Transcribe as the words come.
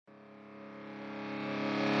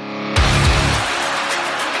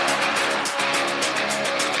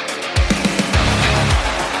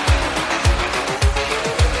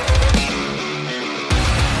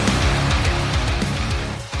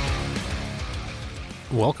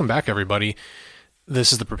Welcome back, everybody.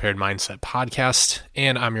 This is the Prepared Mindset Podcast,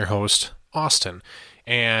 and I'm your host, Austin.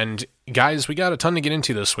 And guys, we got a ton to get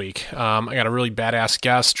into this week. I got a really badass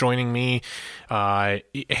guest joining me. Hey,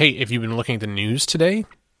 if you've been looking at the news today,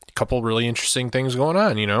 a couple really interesting things going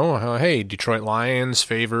on. Hey, Detroit Lions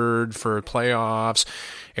favored for playoffs.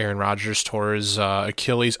 Aaron Rodgers tore his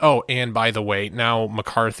Achilles. Oh, and by the way, now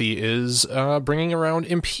McCarthy is bringing around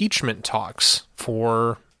impeachment talks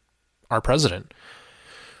for our president,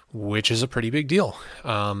 which is a pretty big deal.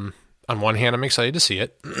 On one hand, I'm excited to see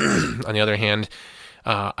it. On the other hand,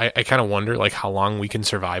 I kind of wonder how long we can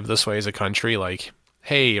survive this way as a country.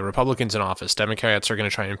 Hey, Republicans in office, Democrats are going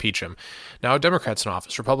to try and impeach him. Now Democrats in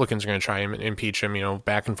office, Republicans are going to try and impeach him,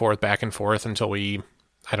 back and forth until we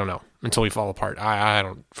fall apart. I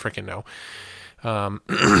don't freaking know.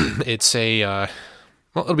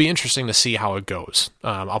 It'll be interesting to see how it goes.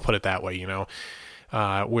 I'll put it that way,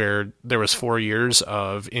 where there was 4 years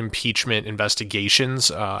of impeachment investigations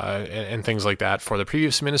and things like that for the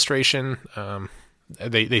previous administration.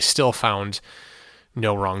 They still found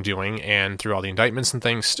no wrongdoing, and through all the indictments and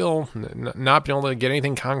things, still not been able to get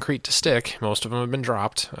anything concrete to stick. Most of them have been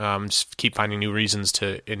dropped. Just keep finding new reasons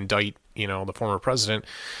to indict, the former president.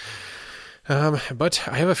 But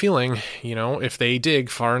I have a feeling, if they dig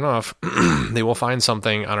far enough, they will find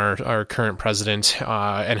something on our current president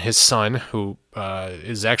and his son, who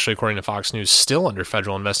is actually, according to Fox News, still under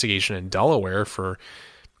federal investigation in Delaware for,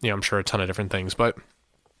 I'm sure a ton of different things. But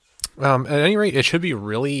at any rate, it should be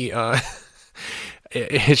really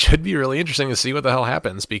it should be really interesting to see what the hell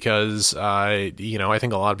happens, because I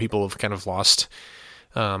think a lot of people have kind of lost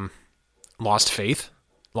faith,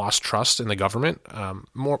 lost trust in the government,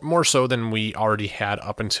 more so than we already had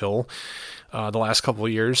up until the last couple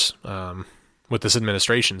of years with this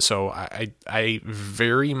administration. So I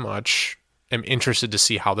very much am interested to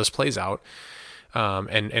see how this plays out,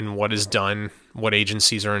 and what is done, what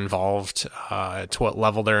agencies are involved, to what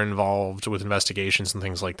level they're involved with investigations and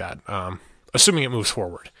things like that. Assuming it moves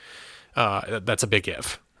forward, that's a big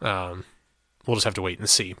if. We'll just have to wait and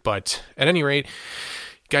see. But at any rate,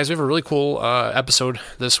 guys, we have a really cool episode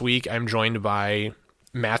this week. I'm joined by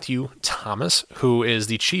Matthew Thomas, who is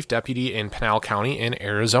the chief deputy in Pinal County in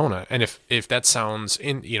Arizona. And if that sounds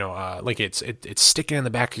like it's sticking in the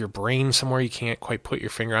back of your brain somewhere, you can't quite put your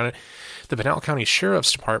finger on it, the Pinal County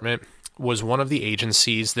Sheriff's Department was one of the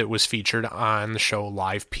agencies that was featured on the show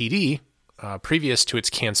Live PD previous to its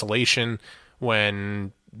cancellation,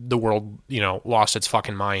 when the world lost its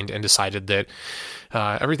fucking mind and decided that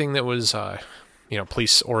everything that was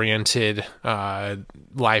police oriented,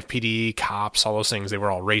 Live PD, cops, all those things, they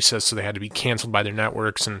were all racist, so they had to be canceled by their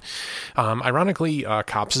networks. And ironically,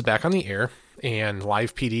 Cops is back on the air, and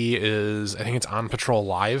Live PD is, I think it's On Patrol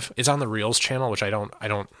Live. It's on the Reels channel, which I don't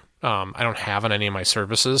have on any of my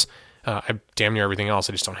services. I damn near everything else,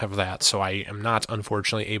 I just don't have that. So I am not,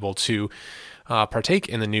 unfortunately, able to partake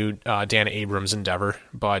in the new Dan Abrams endeavor,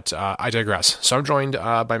 but I digress. So I'm joined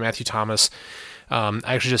by Matthew Thomas. I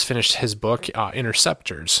actually just finished his book,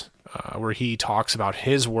 Interceptors, where he talks about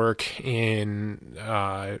his work in,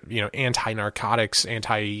 anti-narcotics,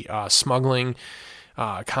 anti-smuggling,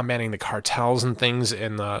 combating the cartels and things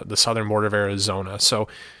in the southern border of Arizona. So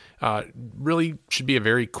really should be a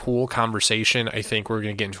very cool conversation. I think we're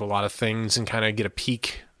going to get into a lot of things and kind of get a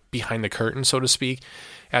peek behind the curtain, so to speak,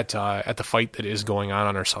 at the fight that is going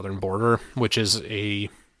on our southern border, which is a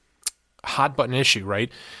hot button issue,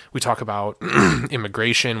 right? We talk about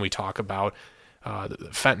immigration, we talk about the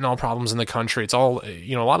fentanyl problems in the country. It's all,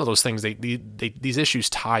 a lot of those things, these issues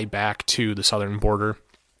tie back to the southern border,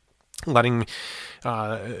 letting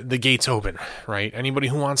the gates open, right? Anybody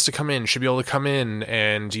who wants to come in should be able to come in,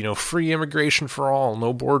 and, free immigration for all,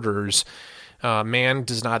 no borders. Man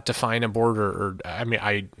does not define a border, or,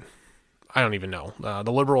 I don't even know.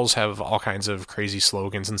 The liberals have all kinds of crazy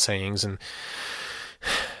slogans and sayings, and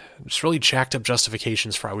just really jacked up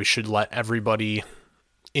justifications for how we should let everybody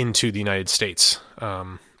into the United States.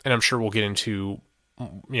 And I'm sure we'll get into,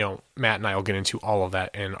 Matt and I will get into all of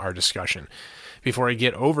that in our discussion. Before I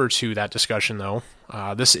get over to that discussion, though,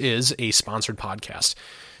 this is a sponsored podcast.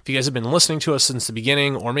 If you guys have been listening to us since the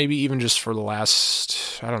beginning, or maybe even just for the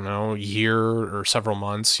last, year or several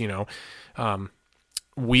months,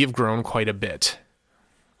 we have grown quite a bit.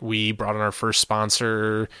 We brought on our first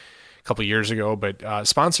sponsor a couple of years ago, but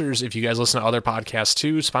sponsors, if you guys listen to other podcasts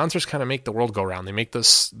too, sponsors kind of make the world go round. They make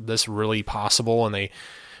this really possible, and they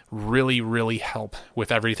really, really help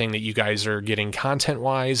with everything that you guys are getting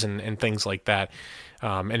content-wise and things like that.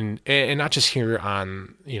 And not just here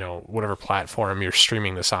on, whatever platform you're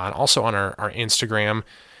streaming this on, also on our Instagram,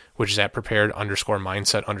 which is at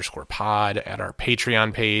prepared_mindset_pod, at our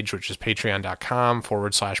Patreon page, which is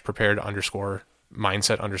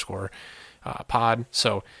patreon.com/prepared_mindset_pod.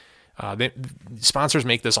 So the sponsors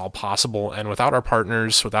make this all possible. And without our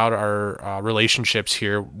partners, without our relationships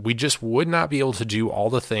here, we just would not be able to do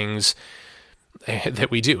all the things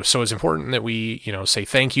that we do. So it's important that we, say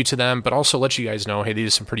thank you to them, but also let you guys know, hey, these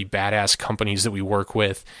are some pretty badass companies that we work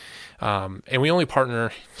with. And we only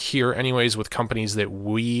partner here anyways with companies that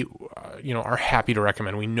we, are happy to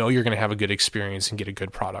recommend. We know you're going to have a good experience and get a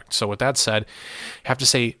good product. So with that said, I have to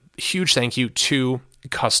say huge thank you to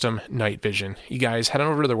Custom Night Vision. You guys head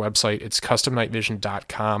on over to their website. It's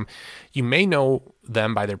customnightvision.com. You may know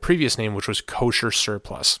them by their previous name, which was Kosher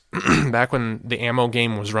Surplus. Back when the ammo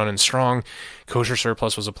game was running strong, Kosher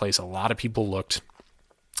Surplus was a place a lot of people looked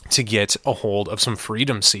to get a hold of some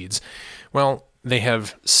freedom seeds. Well, they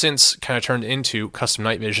have since kind of turned into Custom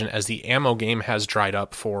Night Vision as the ammo game has dried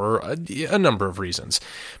up for a number of reasons.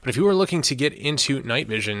 But if you are looking to get into night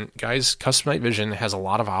vision, guys, Custom Night Vision has a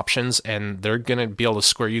lot of options, and they're going to be able to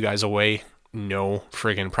square you guys away no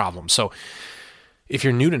friggin' problem. So if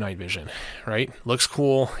you're new to night vision, right, looks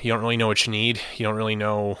cool, you don't really know what you need, you don't really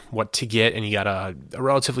know what to get, and you got a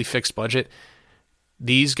relatively fixed budget,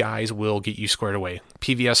 these guys will get you squared away.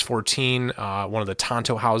 PVS 14, one of the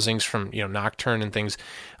Tonto housings from Nocturne and things,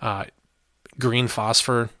 green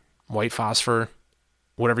phosphor, white phosphor,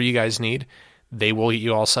 whatever you guys need, they will get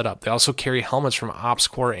you all set up. They also carry helmets from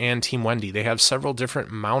OpsCore and Team Wendy. They have several different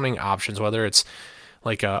mounting options, whether it's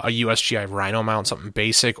like a USGI Rhino mount, something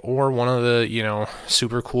basic, or one of the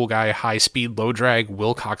super cool guy, high speed, low drag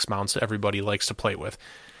Wilcox mounts that everybody likes to play with.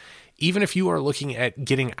 Even if you are looking at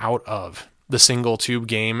getting out of the single tube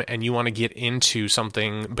game and you want to get into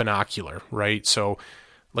something binocular, right? So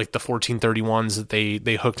like the 1431s that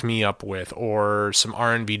they hooked me up with, or some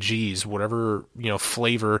RNVGs, whatever,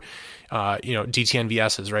 flavor,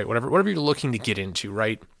 DTNVSs, right? Whatever you're looking to get into,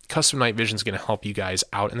 right? Custom Night Vision is going to help you guys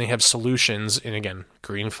out, and they have solutions. And again,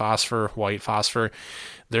 green phosphor, white phosphor,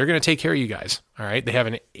 they're going to take care of you guys. All right. They have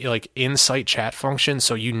an in-site chat function.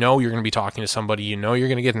 So, you're going to be talking to somebody, you're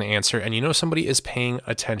going to get an answer, and somebody is paying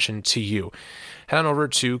attention to you. Head on over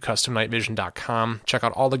to customnightvision.com. Check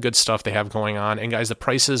out all the good stuff they have going on. And guys, the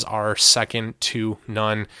prices are second to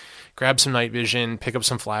none. Grab some night vision, pick up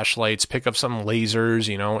some flashlights, pick up some lasers.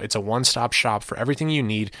 It's a one-stop shop for everything you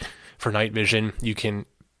need for night vision. You can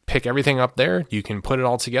pick everything up there. You can put it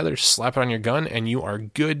all together, slap it on your gun, and you are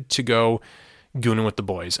good to go gooning with the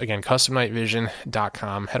boys. Again,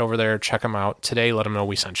 customnightvision.com. Head over there, check them out today. Let them know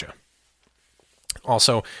we sent you.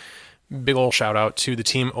 Also, big ol' shout out to the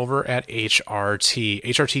team over at HRT,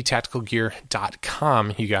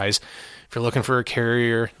 HRTtacticalgear.com. You guys, if you're looking for a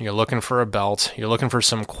carrier, you're looking for a belt, you're looking for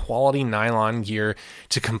some quality nylon gear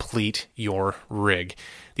to complete your rig.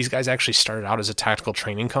 These guys actually started out as a tactical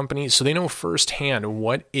training company, so they know firsthand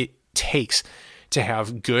what it takes to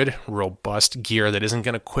have good, robust gear that isn't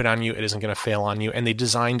going to quit on you, it isn't going to fail on you, and they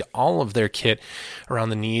designed all of their kit around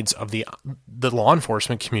the needs of the law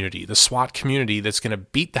enforcement community, the SWAT community that's going to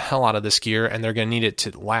beat the hell out of this gear, and they're going to need it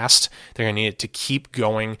to last, they're going to need it to keep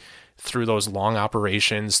going through those long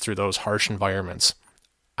operations, through those harsh environments.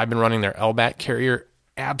 I've been running their LBAT carrier,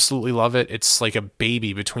 absolutely love it. It's like a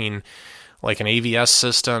baby between like an AVS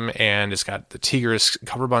system, and it's got the Tigris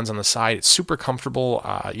cover buns on the side. It's super comfortable.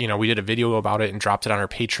 We did a video about it and dropped it on our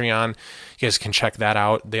Patreon. You guys can check that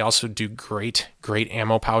out. They also do great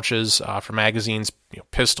ammo pouches for magazines,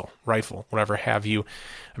 pistol, rifle, whatever have you.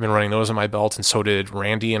 I've been running those in my belt, and so did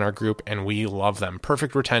Randy in our group, and we love them.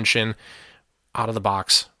 Perfect retention, out of the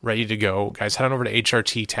box, ready to go. Guys, head on over to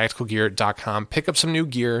HRTtacticalgear.com. Pick up some new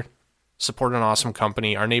gear. Support an awesome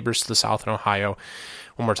company. Our neighbors to the south in Ohio.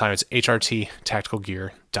 One more time, it's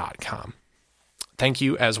HRTtacticalgear.com. Thank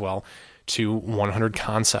you as well to 100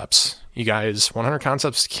 Concepts. You guys, 100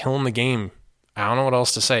 Concepts killing the game. I don't know what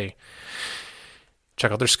else to say.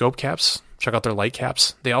 Check out their scope caps. Check out their light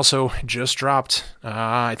caps. They also just dropped,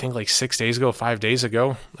 I think like 5 days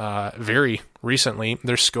ago, very recently,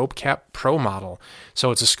 their Scope Cap Pro model.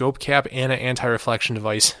 So it's a scope cap and an anti-reflection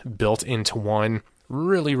device built into one.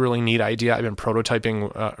 Really, really neat idea. I've been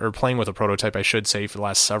prototyping, or playing with a prototype, I should say, for the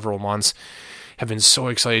last several months. Have been so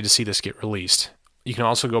excited to see this get released. You can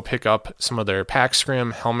also go pick up some of their pack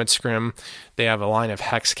scrim, helmet scrim. They have a line of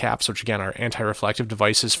hex caps, which again are anti-reflective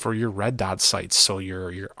devices for your red dot sights. So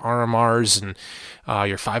your RMRs and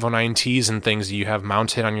your 509Ts and things that you have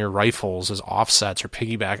mounted on your rifles as offsets or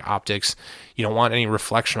piggyback optics. You don't want any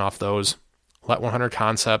reflection off those. Let 100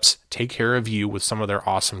 Concepts take care of you with some of their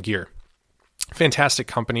awesome gear. Fantastic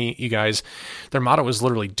company, you guys. Their motto is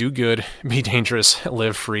literally do good, be dangerous,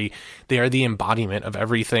 live free. They are the embodiment of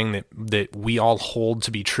everything that we all hold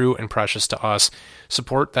to be true and precious to us.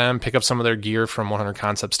 Support them, pick up some of their gear from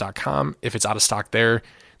 100concepts.com. If it's out of stock there,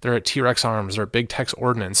 they're at T-Rex Arms, they're at Big Tex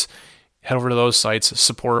Ordnance. Head over to those sites,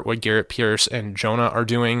 support what Garrett Pierce and Jonah are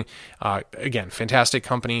doing. Again, fantastic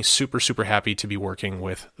company, super, super happy to be working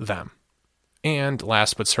with them. And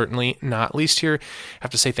last but certainly not least here, I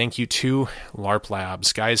have to say thank you to LARP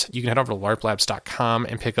Labs. Guys, you can head over to larplabs.com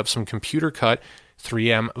and pick up some computer cut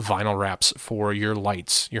 3M vinyl wraps for your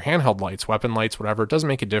lights, your handheld lights, weapon lights, whatever. It doesn't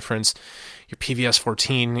make a difference. Your PVS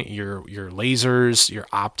 14, your lasers, your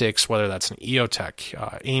optics, whether that's an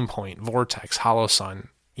EOTech, Aimpoint, Vortex, Holosun,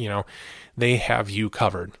 they have you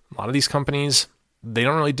covered. A lot of these companies, they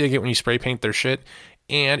don't really dig it when you spray paint their shit,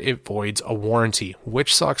 and it voids a warranty,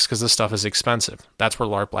 which sucks because this stuff is expensive. That's where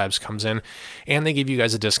LARP Labs comes in, and they give you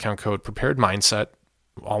guys a discount code, Prepared Mindset,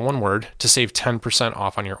 all one word, to save 10%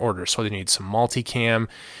 off on your order. So you need some multicam,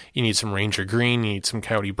 you need some Ranger Green, you need some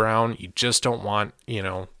Coyote Brown. You just don't want,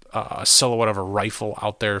 a silhouette of a rifle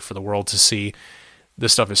out there for the world to see.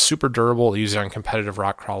 This stuff is super durable. They use it on competitive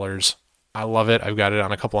rock crawlers. I love it. I've got it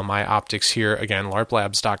on a couple of my optics here. Again,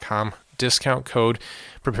 larplabs.com, discount code,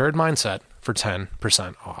 Prepared Mindset for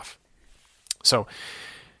 10% off. So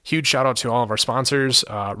huge shout out to all of our sponsors.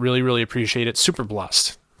 Really, really appreciate it. Super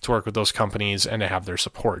blessed to work with those companies and to have their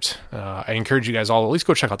support. I encourage you guys all, at least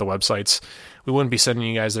go check out the websites. We wouldn't be sending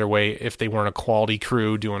you guys their way if they weren't a quality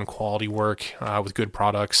crew doing quality work with good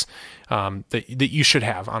products that you should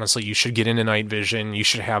have. Honestly, you should get into night vision. You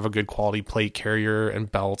should have a good quality plate carrier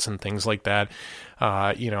and belts and things like that.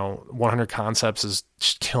 100 Concepts is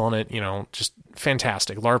just killing it. Just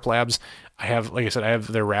fantastic. LARP Labs, I have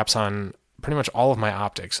their wraps on pretty much all of my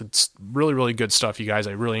optics. It's really, really good stuff, you guys.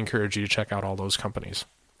 I really encourage you to check out all those companies.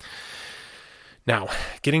 Now,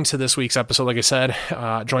 getting to this week's episode, like I said,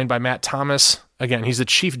 joined by Matt Thomas. Again, he's the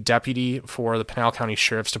chief deputy for the Pinal County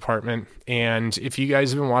Sheriff's Department. And if you guys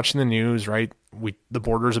have been watching the news, right, the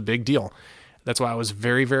border is a big deal. That's why I was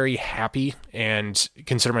very, very happy and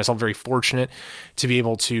consider myself very fortunate to be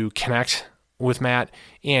able to connect with Matt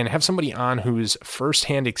and have somebody on who's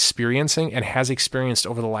firsthand experiencing and has experienced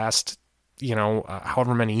over the last,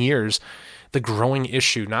 however many years, the growing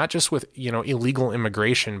issue, not just with, illegal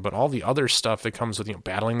immigration, but all the other stuff that comes with,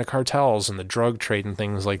 battling the cartels and the drug trade and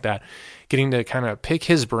things like that. Getting to kind of pick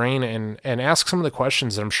his brain and ask some of the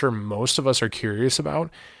questions that I'm sure most of us are curious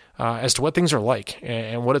about as to what things are like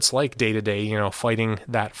and what it's like day to day, fighting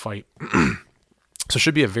that fight. So it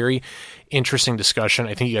should be a very interesting discussion.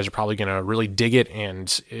 I think you guys are probably going to really dig it.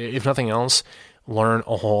 And if nothing else, learn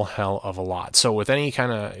a whole hell of a lot. So without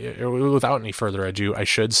any further ado, I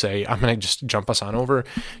should say, I'm going to just jump us on over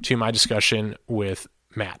to my discussion with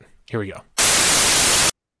Matt. Here we go.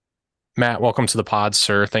 Matt, welcome to the pod,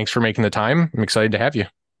 sir. Thanks for making the time. I'm excited to have you.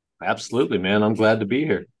 Absolutely, man. I'm glad to be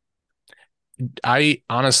here. I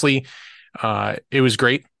honestly, it was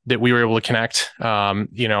great that we were able to connect,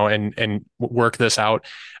 and work this out.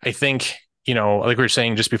 I think, like we were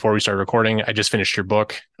saying just before we started recording, I just finished your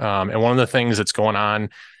book. And one of the things that's going on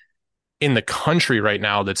in the country right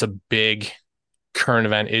now that's a big current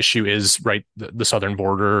event issue is, right, the southern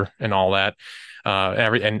border and all that,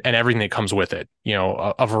 and everything that comes with it,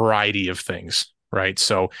 a variety of things, right?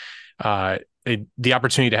 So the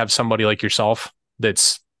opportunity to have somebody like yourself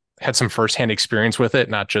that's had some firsthand experience with it,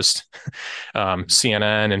 not just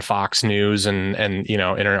CNN and Fox News and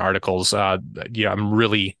internet articles. I'm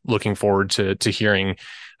really looking forward to hearing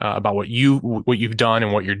about what you've done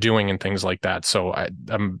and what you're doing and things like that. So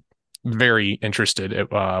I'm very interested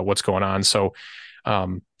at what's going on. So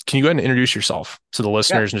can you go ahead and introduce yourself to the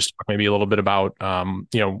listeners and just talk maybe a little bit about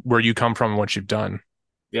where you come from and what you've done?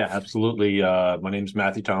 Yeah, absolutely. My name's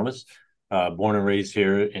Matthew Thomas. Born and raised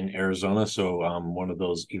here in Arizona, so I'm one of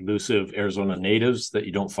those elusive Arizona natives that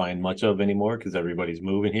you don't find much of anymore because everybody's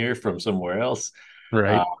moving here from somewhere else.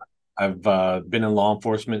 Right. I've been in law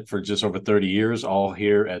enforcement for just over 30 years, all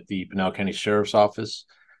here at the Pinal County Sheriff's Office.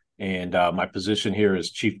 And my position here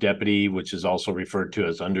is chief deputy, which is also referred to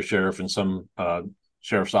as undersheriff in some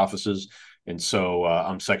sheriff's offices. And so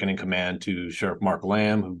I'm second in command to Sheriff Mark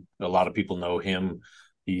Lamb, who a lot of people know him.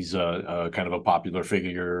 He's kind of a popular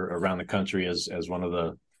figure around the country as one of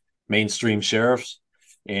the mainstream sheriffs.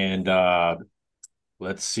 And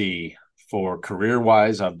let's see, for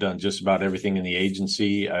career-wise, I've done just about everything in the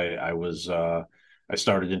agency. I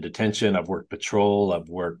started in detention. I've worked patrol. I've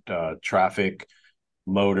worked traffic,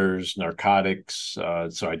 motors, narcotics.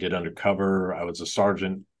 So I did undercover. I was a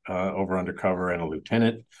sergeant over undercover and a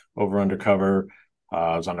lieutenant over undercover.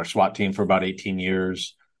 I was on our SWAT team for about 18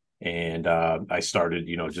 years. And I started,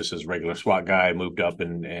 just as a regular SWAT guy. I moved up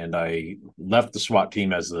and I left the SWAT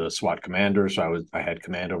team as the SWAT commander. So I had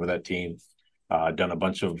command over that team. Done a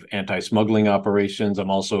bunch of anti-smuggling operations.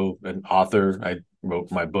 I'm also an author. I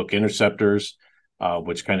wrote my book Interceptors,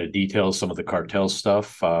 which kind of details some of the cartel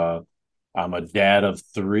stuff. I'm a dad of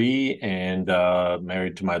three and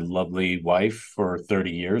married to my lovely wife for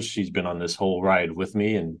 30 years. She's been on this whole ride with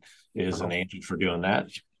me and is an angel for doing that.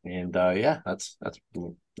 And yeah, that's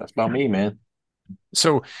about me, man.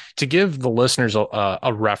 So to give the listeners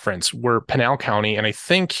a reference, we're Pinal County, and I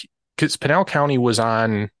think because Pinal County was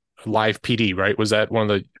on Live PD, right? Was that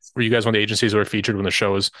were you guys one of the agencies that were featured when the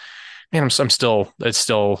show was? Man, I'm still it's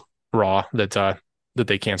still raw that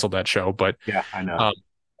they canceled that show. But Yeah, I know. um,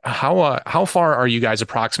 how far are you guys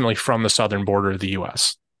approximately from the southern border of the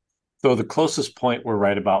U.S.? So the closest point, we're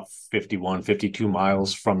right about 51, 52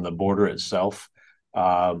 miles from the border itself.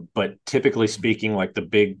 But typically speaking, like the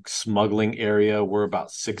big smuggling area, we're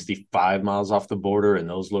about 65 miles off the border in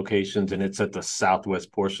those locations, and it's at the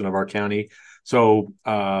southwest portion of our county. So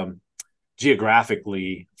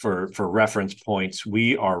geographically, for reference points,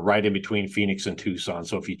 we are right in between Phoenix and Tucson.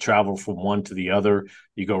 So if you travel from one to the other,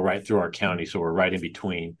 you go right through our county. So we're right in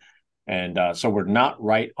between. And so we're not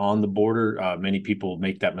right on the border. Many people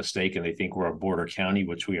make that mistake and they think we're a border county,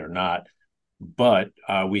 which we are not. But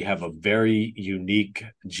we have a very unique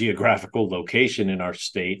geographical location in our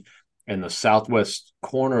state. And the southwest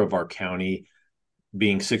corner of our county,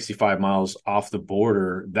 being 65 miles off the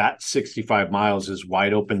border, that 65 miles is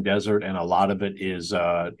wide open desert. And a lot of it is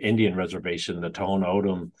Indian reservation, the Tohono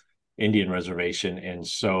O'odham Indian reservation. And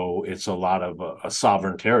so it's a lot of a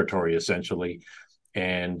sovereign territory, essentially.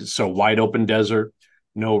 And so wide open desert,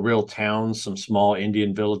 no real towns, some small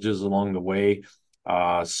Indian villages along the way.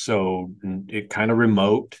 So it kind of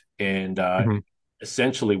remote. And Mhm.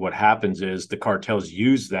 essentially what happens is the cartels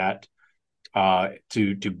use that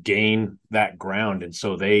to gain that ground. And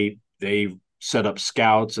so they set up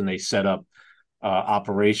scouts and they set up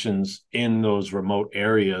operations in those remote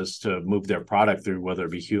areas to move their product through, whether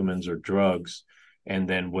it be humans or drugs. And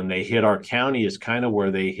then when they hit our county is kind of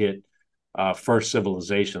where they hit first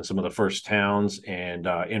civilization, some of the first towns, and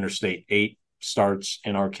Interstate 8 starts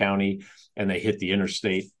in our county, and they hit the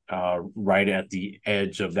interstate right at the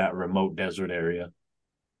edge of that remote desert area.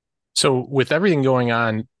 So with everything going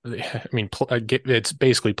on, I mean, it's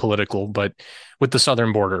basically political, but with the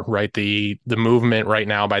southern border, right? The movement right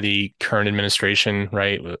now by the current administration,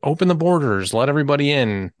 right? Open the borders, let everybody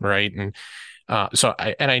in, right? And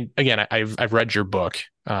I've read your book,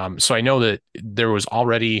 so I know that there was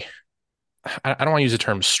already. I don't want to use the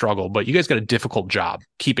term struggle, but you guys got a difficult job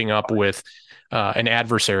keeping up with an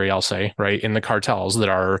adversary, I'll say, right, in the cartels that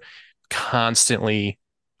are constantly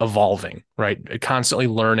evolving, right? Constantly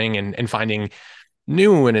learning and finding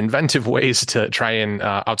new and inventive ways to try and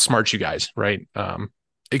outsmart you guys, right?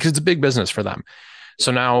 Because it's a big business for them.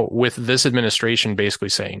 So now with this administration basically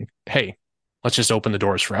saying, hey, let's just open the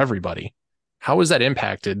doors for everybody. How has that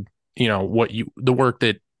impacted, the work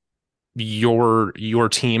that your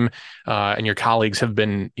team and your colleagues have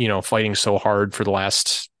been, fighting so hard for the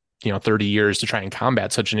last, 30 years to try and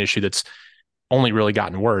combat such an issue that's only really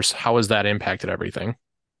gotten worse? How has that impacted everything?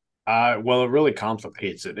 Well, it really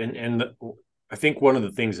complicates it. I think one of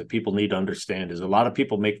the things that people need to understand is a lot of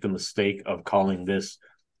people make the mistake of calling this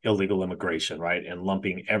illegal immigration, right? And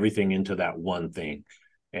lumping everything into that one thing.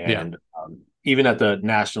 Yeah. And even at the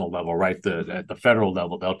national level, right? At the federal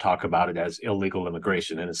level, they'll talk about it as illegal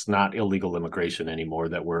immigration, and it's not illegal immigration anymore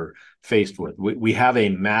that we're faced with. We have a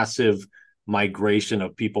massive migration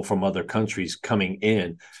of people from other countries coming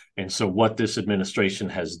in. And so what this administration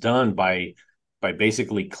has done by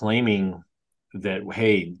basically claiming that,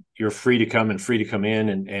 hey, you're free to come and free to come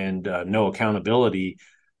in and no accountability,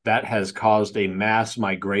 that has caused a mass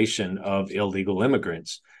migration of illegal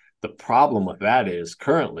immigrants. The problem with that is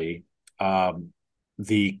currently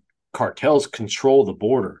the cartels control the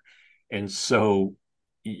border. And so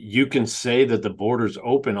you can say that the border's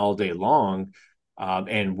open all day long,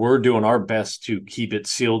 and we're doing our best to keep it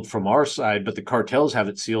sealed from our side, but the cartels have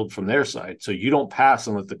it sealed from their side. So you don't pass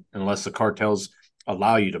unless the cartels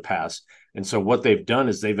allow you to pass. And so what they've done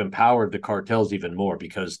is they've empowered the cartels even more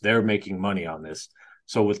because they're making money on this.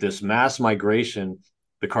 So with this mass migration,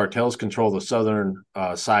 the cartels control the southern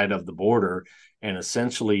side of the border, and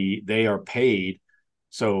essentially they are paid.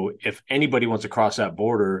 So if anybody wants to cross that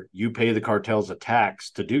border, you pay the cartels a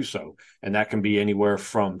tax to do so. And that can be anywhere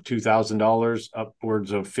from $2,000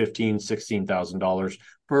 upwards of $15,000, $16,000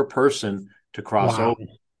 per person to cross Wow.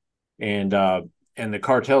 over. And the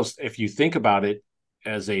cartels, if you think about it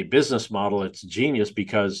as a business model, it's genius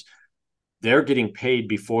because they're getting paid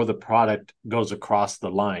before the product goes across the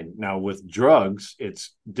line. Now, with drugs,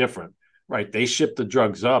 it's different, right? They ship the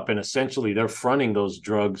drugs up, and essentially they're fronting those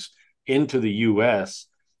drugs into the US.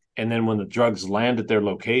 And then when the drugs land at their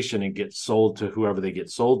location and get sold to whoever they get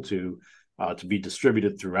sold to be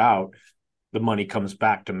distributed throughout, the money comes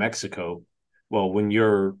back to Mexico. Well, when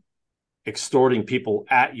you're extorting people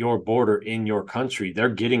at your border in your country, they're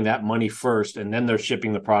getting that money first, and then they're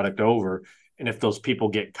shipping the product over. And if those people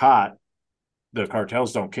get caught, the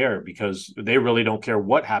cartels don't care, because they really don't care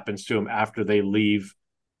what happens to them after they leave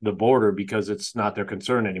the border, because it's not their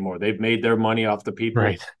concern anymore. They've made their money off the people.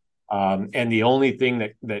 Right. And the only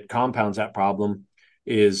thing that compounds that problem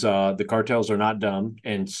is the cartels are not dumb.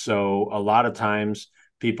 And so a lot of times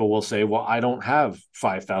people will say, well, I don't have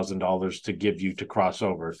 $5,000 to give you to cross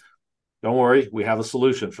over. Don't worry, we have a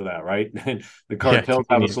solution for that, right? The Yeah. cartels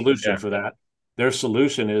have a Convenient. solution Yeah. for that. Their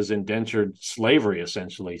solution is indentured slavery,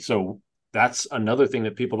 essentially. So that's another thing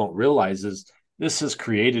that people don't realize, is this has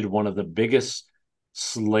created one of the biggest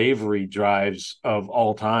slavery drives of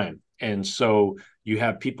all time. And so you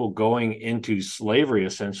have people going into slavery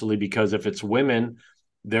essentially because if it's women,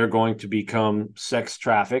 they're going to become sex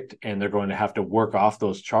trafficked and they're going to have to work off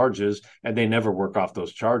those charges, and they never work off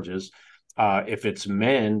those charges. If it's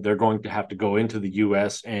men, they're going to have to go into the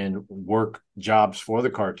U.S. and work jobs for the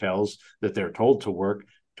cartels that they're told to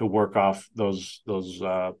work off those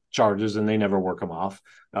charges, and they never work them off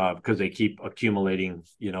because they keep accumulating,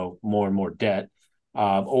 more and more debt.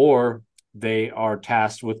 Or they are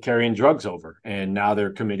tasked with carrying drugs over, and now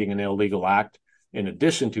they're committing an illegal act. In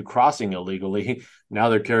addition to crossing illegally, now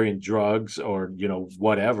they're carrying drugs or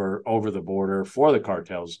whatever over the border for the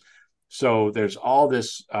cartels. So there's all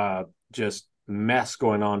this just mess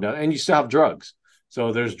going on down, and you still have drugs.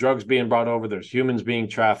 So there's drugs being brought over. There's humans being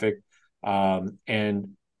trafficked,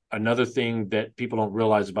 and another thing that people don't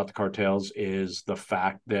realize about the cartels is the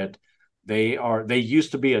fact that they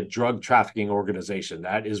used to be a drug trafficking organization.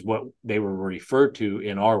 That is what they were referred to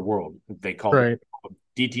in our world. They called Right.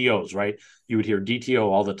 DTOs, right? You would hear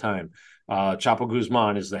DTO all the time. Chapo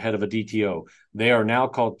Guzman is the head of a DTO. They are now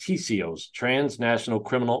called TCOs, transnational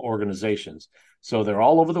criminal organizations. So they're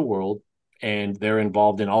all over the world, and they're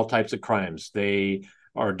involved in all types of crimes. They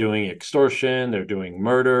are doing extortion, they're doing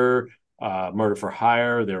murder, murder for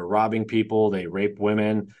hire, they're robbing people, they rape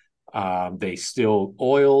women, they steal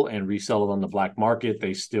oil and resell it on the black market.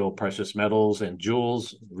 They steal precious metals and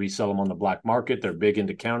jewels, resell them on the black market. They're big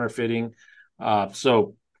into counterfeiting.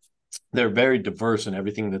 So they're very diverse in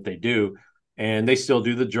everything that they do, and they still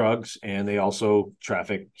do the drugs, and they also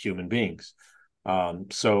traffic human beings.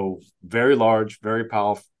 So very large, very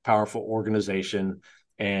powerful organization,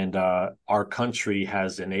 and our country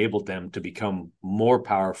has enabled them to become more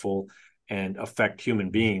powerful and affect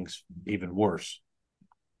human beings even worse.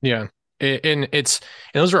 Yeah. And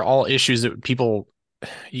those are all issues that people,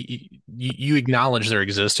 you acknowledge their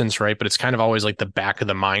existence, right? But it's kind of always like the back of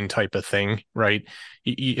the mind type of thing, right?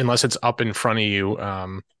 Unless it's up in front of you.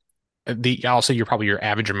 I'll say you're probably your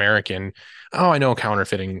average American. Oh, I know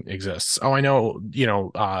counterfeiting exists. Oh, I know,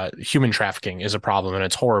 human trafficking is a problem and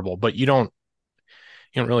it's horrible, but you don't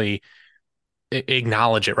really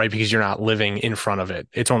acknowledge it, right? Because you're not living in front of it.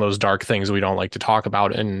 It's one of those dark things we don't like to talk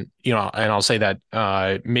about. And, and I'll say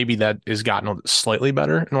that maybe that has gotten slightly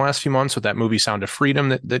better in the last few months with that movie Sound of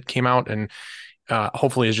Freedom that came out, and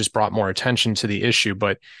hopefully has just brought more attention to the issue.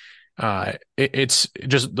 But it's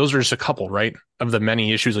just, those are just a couple, right, of the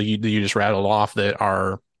many issues that you just rattled off that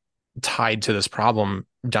are tied to this problem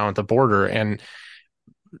down at the border. And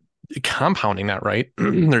compounding that, right,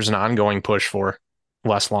 there's an ongoing push for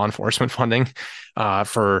less law enforcement funding,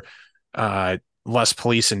 for less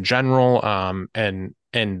police in general, and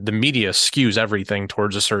the media skews everything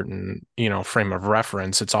towards a certain frame of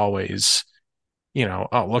reference. It's always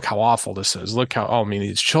oh, look how awful this is. Look how, oh, I mean,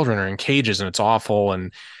 these children are in cages and it's awful.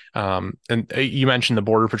 And you mentioned the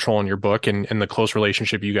Border Patrol in your book, and the close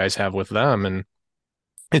relationship you guys have with them, and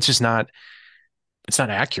it's just not it's not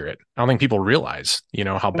accurate. I don't think people realize how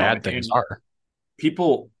No, bad things and are.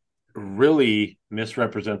 people really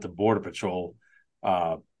misrepresent the Border Patrol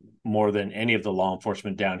uh, more than any of the law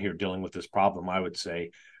enforcement down here dealing with this problem, I would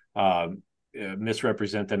say.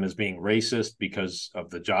 Misrepresent them as being racist because of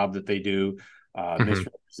the job that they do, Hmm.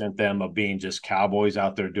 misrepresent them of being just cowboys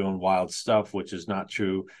out there doing wild stuff, which is not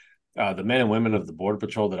true. The men and women of the Border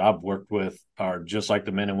Patrol that I've worked with are just like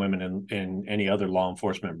the men and women in any other law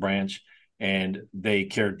enforcement branch, and they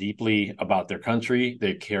care deeply about their country.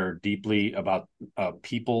 They care deeply about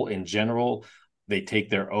people in general. They take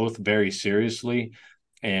their oath very seriously,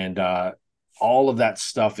 and all of that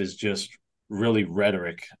stuff is just really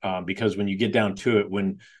rhetoric. Because when you get down to it,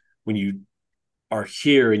 when you are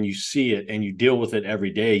here and you see it and you deal with it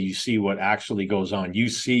every day, you see what actually goes on. You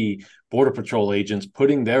see Border Patrol agents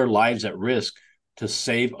putting their lives at risk to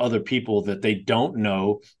save other people that they don't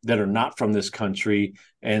know, that are not from this country,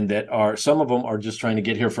 and that are, some of them are just trying to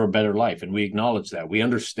get here for a better life. And we acknowledge that. We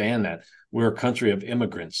understand that we're a country of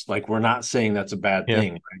immigrants. Like, we're not saying that's a bad Yeah.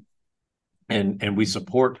 thing. Right? And we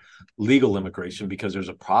support legal immigration because there's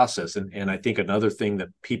a process. And I think another thing that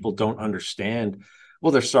people don't understand,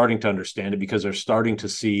 well, they're starting to understand it because they're starting to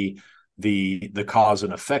see the cause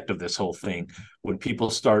and effect of this whole thing. When people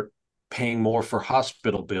start paying more for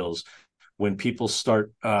hospital bills, when people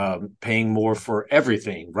start paying more for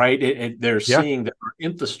everything, right? They're Yeah. seeing that our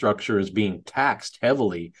infrastructure is being taxed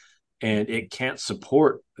heavily, and it can't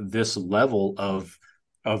support this level of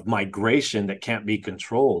migration that can't be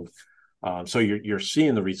controlled. So you're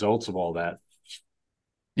seeing the results of all that.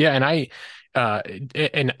 Yeah, uh,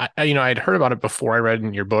 I'd heard about it before I read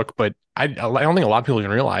in your book, but I don't think a lot of people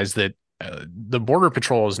even realize that the Border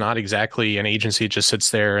Patrol is not exactly an agency that just sits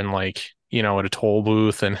there and like, at a toll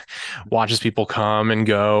booth and watches people come and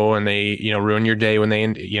go, and they, ruin your day when they,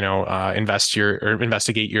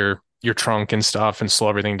 investigate your trunk and stuff and slow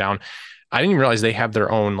everything down. I didn't even realize they have their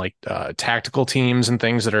own like tactical teams and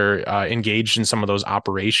things that are engaged in some of those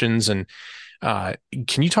operations. And uh,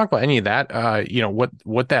 can you talk about any of that?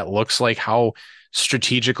 What that looks like, how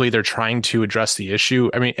strategically they're trying to address the issue.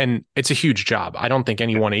 I mean, and it's a huge job. I don't think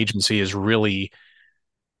any one agency is really.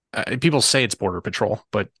 People say it's Border Patrol,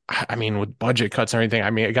 but I mean, with budget cuts and everything,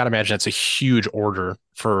 I mean, I got to imagine it's a huge order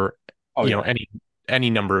for Oh yeah, any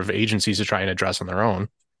number of agencies to try and address on their own.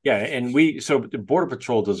 yeah. And so the Border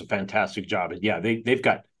Patrol does a fantastic job. And yeah, they've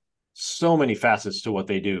got so many facets to what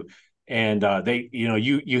they do. And they,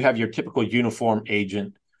 you have your typical uniform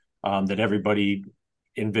agent that everybody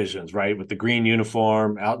envisions, right? With the green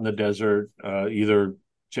uniform out in the desert, either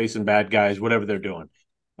chasing bad guys, whatever they're doing.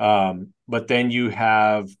 But then you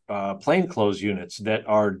have plainclothes units that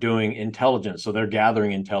are doing intelligence. So they're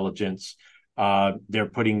gathering intelligence. They're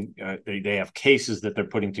putting, they have cases that they're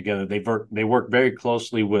putting together. They work very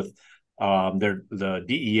closely with the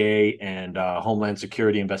DEA and Homeland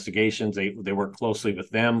Security investigations. They work closely with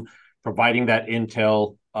them, providing that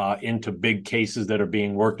intel into big cases that are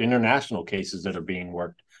being worked, international cases that are being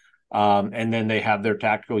worked. And then they have their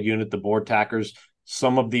tactical unit, the BORTACers.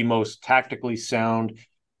 Some of the most tactically sound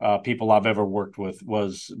people I've ever worked with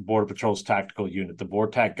was Border Patrol's tactical unit. The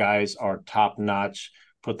BORTAC guys are top notch.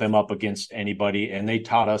 Put them up against anybody, and they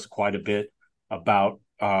taught us quite a bit about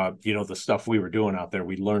the stuff we were doing out there.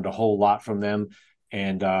 We learned a whole lot from them.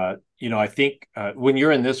 And I think when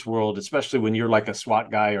you're in this world, especially when you're like a SWAT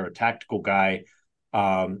guy or a tactical guy,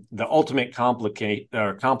 the ultimate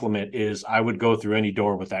compliment is I would go through any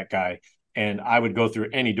door with that guy, and I would go through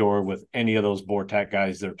any door with any of those BORTAC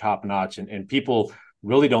guys. They're top notch, and people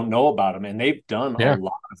really don't know about them, and they've done a Yeah.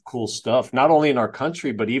 lot of cool stuff, not only in our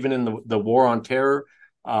country but even in the war on terror.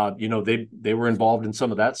 They were involved in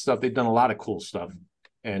some of that stuff. They've done a lot of cool stuff,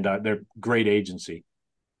 and they're great agency.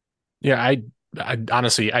 Yeah. I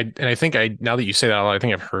honestly, and I think now that you say that, I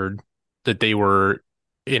think I've heard that they were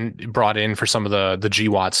brought in for some of the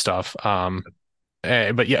GWAT stuff.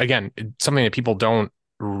 But yeah, again, it's something that people don't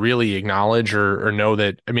really acknowledge or know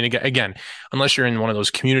that. I mean, again, unless you're in one of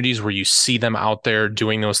those communities where you see them out there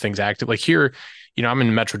doing those things active, like here, I'm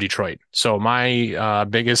in Metro Detroit, so my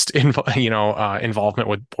biggest involvement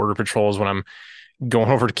with Border Patrol is when I'm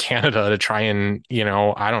going over to Canada to try and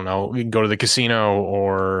I don't know, go to the casino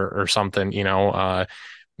or something.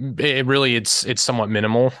 It's somewhat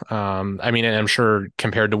minimal. I mean, and I'm sure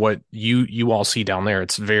compared to what you all see down there,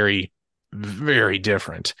 it's very, very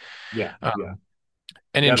different. Yeah, Uh, yeah,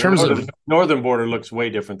 and in yeah. The terms of, northern border looks way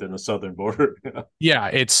different than the southern border. yeah,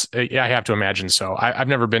 I have to imagine so. I've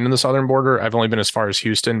never been to the southern border. I've only been as far as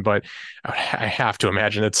Houston, but I have to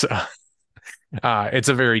imagine it's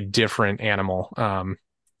a very different animal.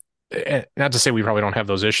 Not to say we probably don't have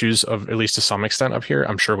those issues of at least to some extent up here.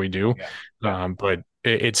 I'm sure we do. Yeah, yeah, But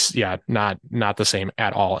it's yeah, not the same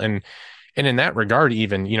at all. And in that regard,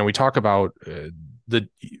 even, we talk about the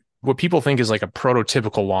what people think is like a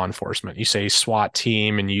prototypical law enforcement. You say SWAT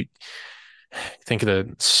team, and you think of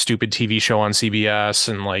the stupid TV show on CBS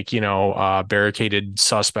and like, barricaded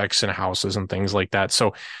suspects in houses and things like that.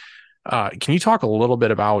 So, can you talk a little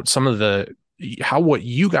bit about some of what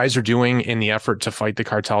you guys are doing in the effort to fight the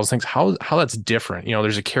cartels, things, how that's different?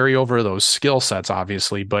 There's a carryover of those skill sets,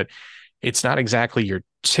 obviously, but it's not exactly your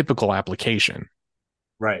typical application.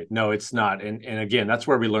 right. No, it's not. And again, that's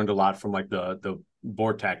where we learned a lot from like the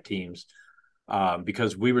BORTAC teams,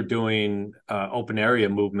 because we were doing open area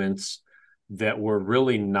movements that were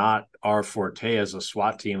really not our forte as a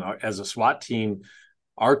SWAT team. As a SWAT team,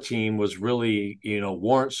 our team was really,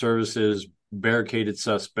 warrant services, barricaded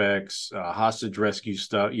suspects, hostage rescue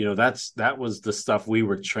stuff. That was the stuff we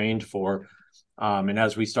were trained for. And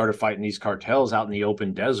as we started fighting these cartels out in the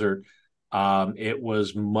open desert, it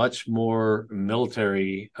was much more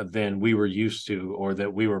military than we were used to or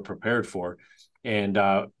that we were prepared for. And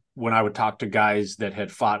when I would talk to guys that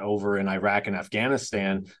had fought over in Iraq and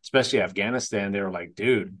Afghanistan, especially Afghanistan, they were like,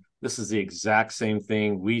 dude, this is the exact same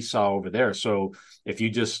thing we saw over there. So if you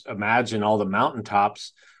just imagine all of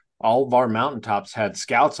our mountaintops had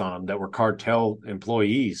scouts on them that were cartel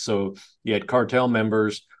employees. So you had cartel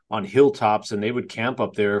members on hilltops, and they would camp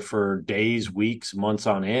up there for days, weeks, months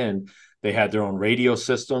on end. They had their own radio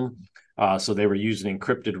system. So they were using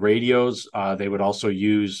encrypted radios. They would also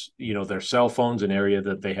use, their cell phones, an area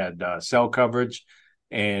that they had cell coverage,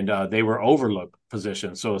 and they were overlook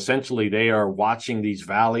positions. So essentially, they are watching these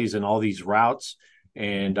valleys and all these routes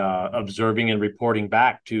and observing and reporting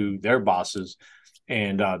back to their bosses.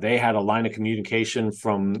 And they had a line of communication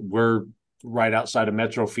from we're right outside of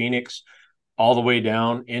Metro Phoenix all the way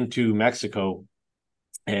down into Mexico,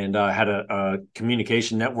 and had a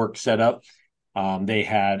communication network set up. They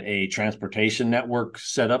had a transportation network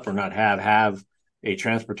set up, or not have a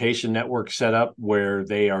transportation network set up where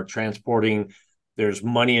they are transporting. There's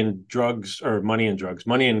money and guns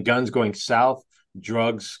going south,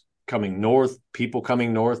 drugs coming north, people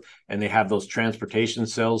coming north, and they have those transportation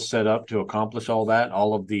cells set up to accomplish all that,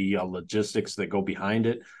 all of the logistics that go behind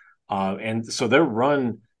it. And so they're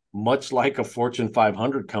run much like a Fortune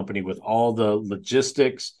 500 company with all the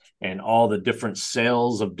logistics and all the different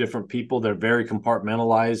sales of different people. They're very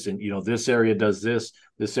compartmentalized, and this area does this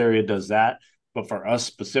area does that. But for us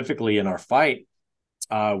specifically in our fight,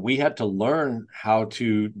 we had to learn how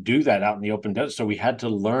to do that out in the open desert. So we had to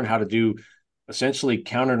learn how to do essentially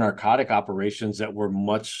counter narcotic operations that were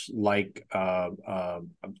much like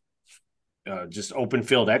just open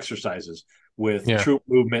field exercises with troop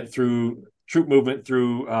movement through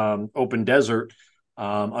open desert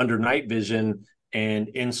under night vision, and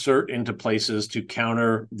insert into places to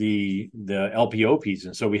counter the LPOPs.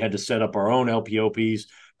 And so we had to set up our own LPOPs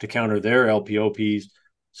to counter their LPOPs.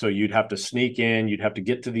 So you'd have to sneak in, you'd have to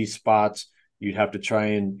get to these spots, you'd have to try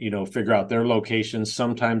and, figure out their locations.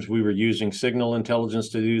 Sometimes we were using signal intelligence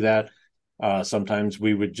to do that. Sometimes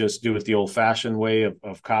we would just do it the old fashioned way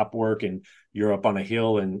of cop work, and you're up on a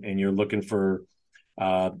hill and you're looking for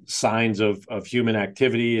signs of human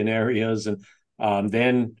activity in areas. And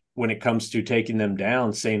then when it comes to taking them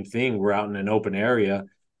down, same thing, we're out in an open area.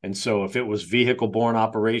 And so if it was vehicle borne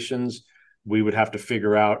operations, we would have to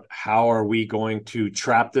figure out how are we going to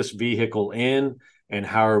trap this vehicle in, and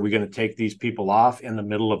how are we going to take these people off in the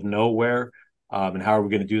middle of nowhere, and how are we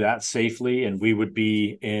going to do that safely. And we would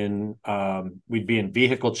be in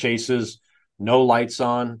vehicle chases, no lights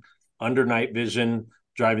on, under night vision,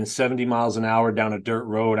 driving 70 miles an hour down a dirt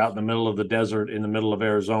road out in the middle of the desert in the middle of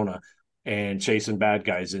Arizona, and chasing bad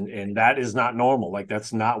guys. And that is not normal. Like,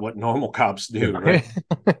 that's not what normal cops do. Right.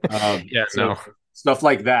 Stuff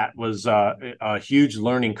like that was a huge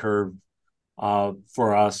learning curve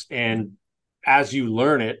for us. And as you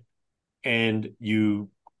learn it and you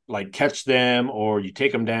like catch them or you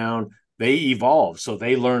take them down, they evolve. So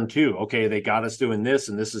they learn too. Okay, they got us doing this,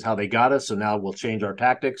 and this is how they got us. So now we'll change our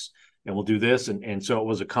tactics and we'll do this. And so it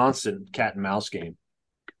was a constant cat and mouse game.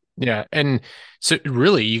 Yeah. And so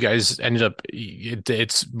really you guys ended up,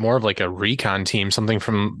 it's more of like a recon team, something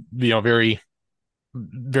from, very,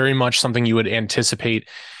 very much something you would anticipate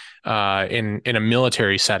in a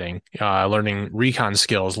military setting, learning recon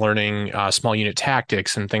skills, learning small unit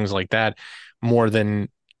tactics and things like that, more than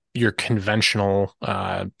your conventional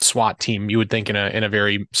SWAT team you would think in a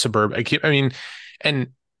very suburban. I mean, and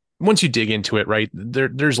once you dig into it, right,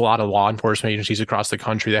 there's a lot of law enforcement agencies across the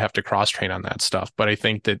country that have to cross train on that stuff. But I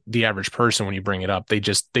think that the average person, when you bring it up, they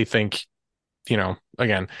think,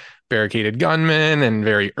 again, barricaded gunmen and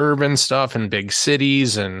very urban stuff in big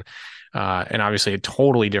cities, and obviously a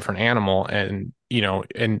totally different animal. And,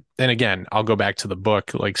 and then again, I'll go back to the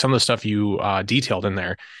book, like some of the stuff you detailed in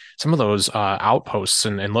there, some of those outposts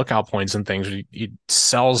and lookout points and things,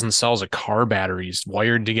 cells and cells of car batteries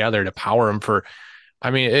wired together to power them for,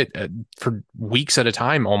 for weeks at a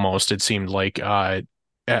time, almost, it seemed like,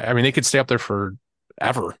 they could stay up there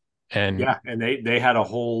forever. And yeah, and they had a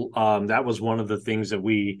whole, that was one of the things that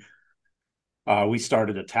we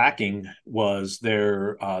started attacking, was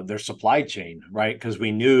their supply chain, right? Because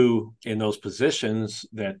we knew in those positions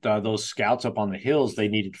that those scouts up on the hills, they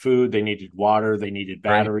needed food, they needed water, they needed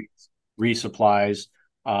batteries, resupplies.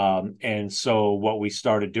 And so what we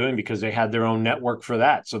started doing, because they had their own network for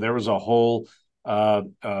that, so there was a whole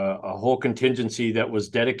contingency that was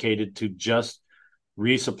dedicated to just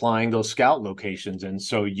resupplying those scout locations. And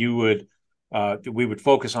so we would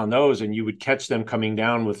focus on those, and you would catch them coming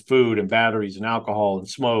down with food and batteries and alcohol and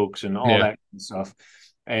smokes and all Yeah. that kind of stuff.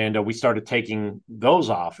 And we started taking those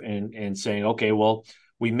off and saying, okay, well,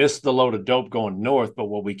 we missed the load of dope going north, but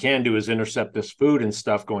what we can do is intercept this food and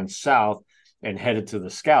stuff going south and headed to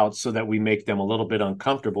the scouts, so that we make them a little bit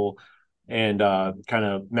uncomfortable and kind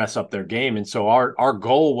of mess up their game. And so our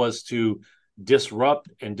goal was to disrupt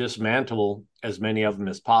and dismantle as many of them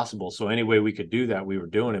as possible. So any way we could do that, we were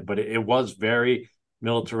doing it. But it was very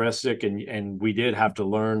militaristic, and we did have to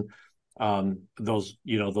learn those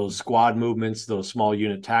squad movements, those small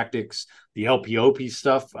unit tactics, the LPOP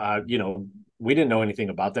stuff. We didn't know anything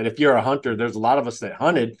about that. If you're a hunter, there's a lot of us that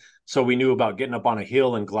hunted, so we knew about getting up on a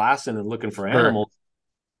hill and glassing and looking for Sure. animals.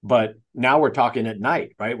 But now we're talking at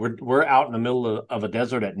night, right? We're out in the middle of a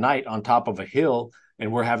desert at night on top of a hill,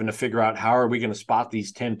 and we're having to figure out how are we going to spot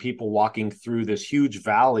these 10 people walking through this huge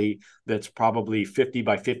valley that's probably 50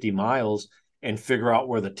 by 50 miles, and figure out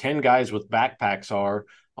where the 10 guys with backpacks are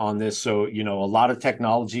on this. So, a lot of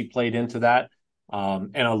technology played into that.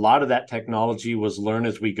 And a lot of that technology was learn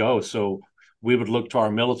as we go. So we would look to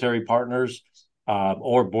our military partners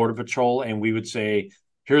or Border Patrol, and we would say,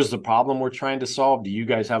 here's the problem we're trying to solve. Do you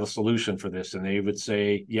guys have a solution for this? And they would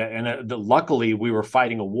say, yeah. And luckily, we were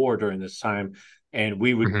fighting a war during this time, and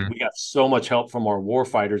we got so much help from our war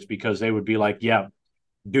fighters, because they would be like, yeah,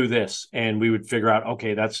 do this, and we would figure out,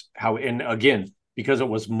 okay, that's how. And again, because it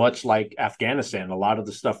was much like Afghanistan, a lot of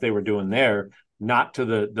the stuff they were doing there, not to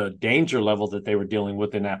the danger level that they were dealing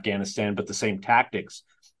with in Afghanistan, but the same tactics.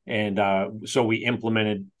 And so we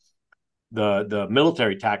implemented the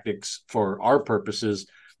military tactics for our purposes.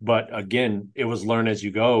 But again, it was learn as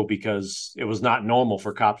you go, because it was not normal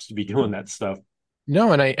for cops to be doing that stuff.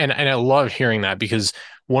 No, and I love hearing that, because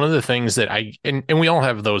one of the things that and we all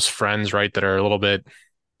have those friends, right, that are a little bit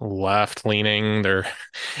left leaning.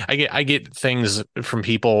 I get things from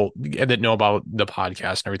people that know about the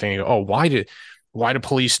podcast and everything. Go, oh, why do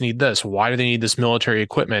police need this? Why do they need this military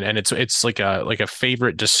equipment? And it's like a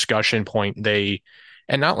favorite discussion point.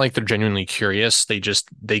 And not like they're genuinely curious. They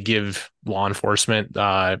give law enforcement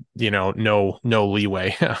no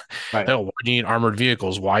leeway. Right. Oh, why do you need armored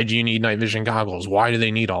vehicles? Why do you need night vision goggles? Why do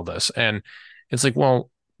they need all this? And it's like, well,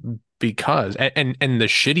 because and the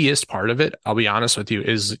shittiest part of it, I'll be honest with you,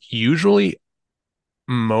 is usually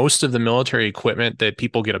most of the military equipment that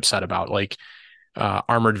people get upset about, like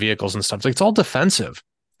armored vehicles and stuff, like it's all defensive.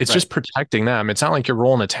 It's Right. just protecting them. It's not like you're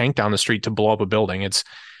rolling a tank down the street to blow up a building. It's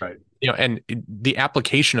Right. and the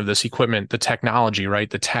application of this equipment, the technology, right,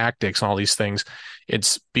 the tactics, and all these things,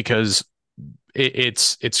 it's because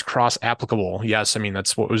it's cross applicable. Yes, I mean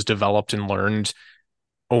that's what was developed and learned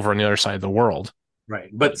over on the other side of the world. Right.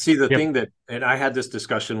 But see, the Yep. thing that, and I had this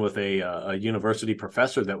discussion with a university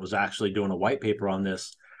professor that was actually doing a white paper on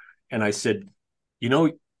this. And I said, you know,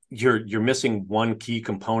 you're missing one key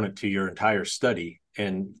component to your entire study.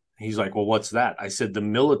 And he's like, well, what's that? I said, the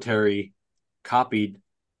military copied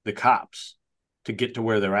the cops to get to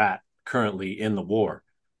where they're at currently in the war.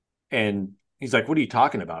 And he's like, what are you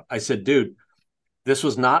talking about? I said, dude, this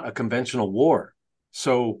was not a conventional war.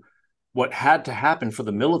 So what had to happen for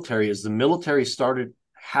the military is the military started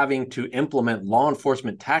having to implement law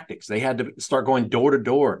enforcement tactics. They had to start going door to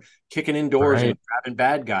door, kicking in doors and Right. grabbing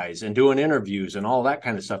bad guys and doing interviews and all that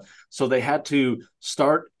kind of stuff. So they had to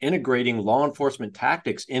start integrating law enforcement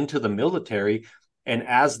tactics into the military. And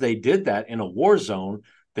as they did that in a war zone,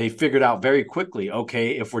 they figured out very quickly,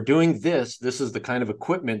 okay, if we're doing this, this is the kind of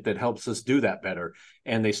equipment that helps us do that better.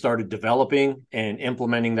 And they started developing and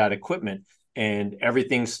implementing that equipment, and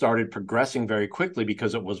everything started progressing very quickly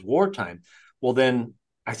because it was wartime. Well, then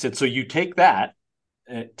I said, so you take that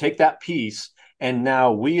piece, and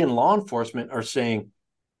now we in law enforcement are saying,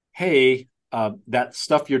 hey, that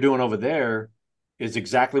stuff you're doing over there is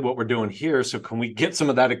exactly what we're doing here. So can we get some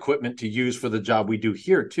of that equipment to use for the job we do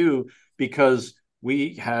here too? Because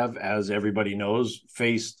we have, as everybody knows,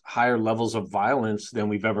 faced higher levels of violence than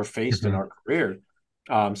we've ever faced in Mhm. our career.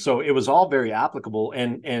 So it was all very applicable.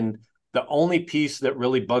 And the only piece that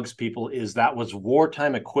really bugs people is that was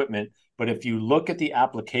wartime equipment. But if you look at the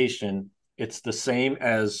application, it's the same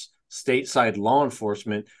as stateside law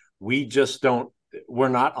enforcement. We just don't, we're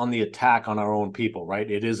not on the attack on our own people, right?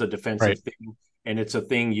 It is a defensive Right. thing, and it's a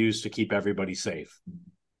thing used to keep everybody safe.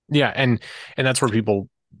 Yeah, and that's where people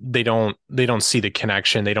they don't see the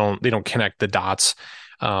connection. They don't connect the dots.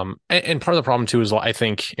 And part of the problem too is I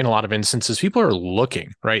think in a lot of instances, people are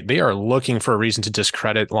looking, right? They are looking for a reason to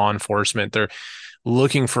discredit law enforcement. They're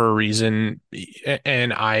looking for a reason,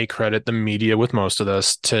 and I credit the media with most of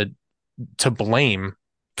this to blame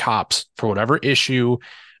cops for whatever issue,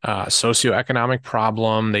 socioeconomic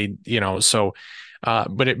problem they,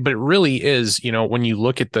 but it really is, when you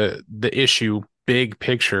look at the issue big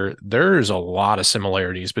picture, there's a lot of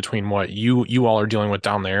similarities between what you all are dealing with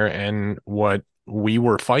down there and what we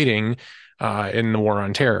were fighting in the war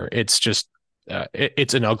on terror. It's just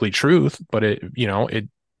it's an ugly truth, but it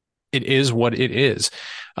is what it is.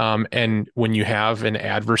 And when you have an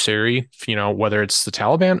adversary, whether it's the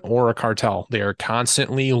Taliban or a cartel, they are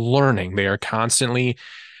constantly learning. They are constantly,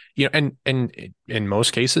 and in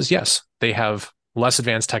most cases, yes, they have less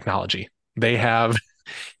advanced technology. They have,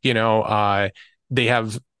 you know, uh, they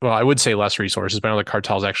have, well, I would say less resources, but I know the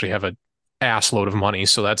cartels actually have a ass load of money,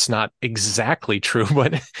 so that's not exactly true.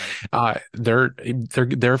 But they're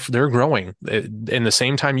growing. In the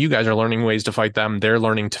same time, you guys are learning ways to fight them. They're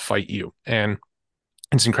learning to fight you, and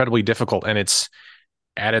it's incredibly difficult. And it's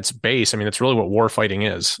at its base. I mean, it's really what war fighting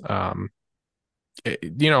is.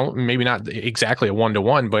 Maybe not exactly a one to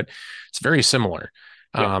one, but it's very similar.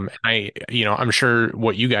 Yeah. I'm sure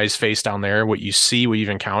what you guys face down there, what you see, what you've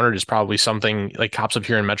encountered is probably something like cops up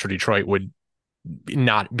here in Metro Detroit would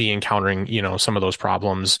not be encountering, some of those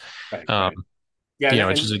problems. Right. Um, Right. Yeah,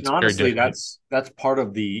 and it's very honestly, different. that's part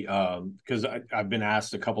of the because I've been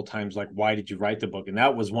asked a couple times like, why did you write the book? And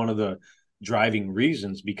that was one of the driving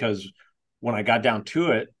reasons, because when I got down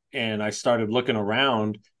to it and I started looking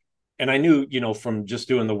around, and I knew, from just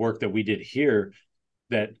doing the work that we did here,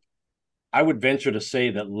 that I would venture to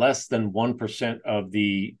say that less than 1% of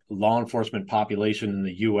the law enforcement population in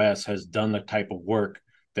the US has done the type of work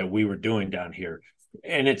that we were doing down here.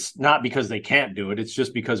 And it's not because they can't do it, it's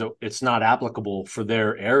just because it's not applicable for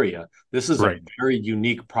their area. This is a Right. very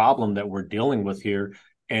unique problem that we're dealing with here.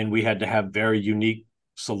 And we had to have very unique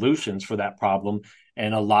solutions for that problem.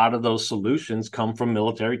 And a lot of those solutions come from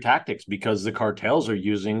military tactics because the cartels are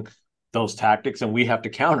using those tactics and we have to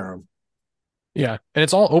counter them. Yeah. And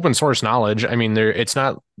it's all open source knowledge. I mean, it's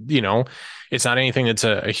not anything that's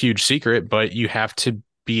a huge secret, but you have to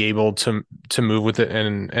be able to move with it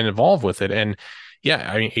and evolve with it. And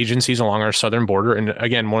yeah, I mean, agencies along our southern border. And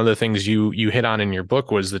again, one of the things you hit on in your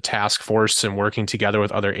book was the task force and working together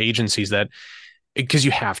with other agencies that because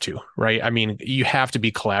you have to, right? I mean, you have to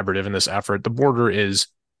be collaborative in this effort. The border is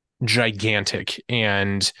gigantic.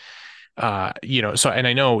 And so and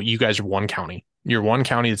I know you guys are one county. You're one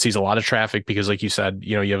county that sees a lot of traffic because, like you said,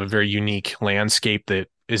 you have a very unique landscape that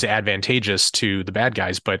is advantageous to the bad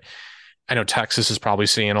guys. But I know Texas is probably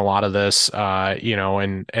seeing a lot of this,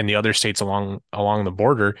 and the other states along the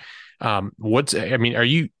border. I mean, are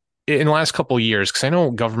you in the last couple of years? Because I know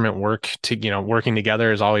government working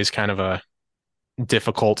together is always kind of a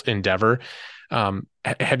difficult endeavor.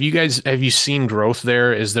 Have you seen growth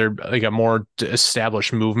there? Is there like a more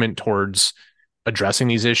established movement towards addressing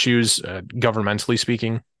these issues, governmentally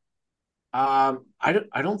speaking? I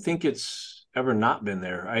don't think it's ever not been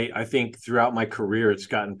there. I think throughout my career, it's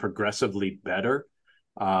gotten progressively better.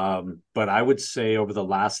 But I would say over the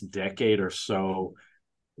last decade or so,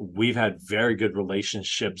 we've had very good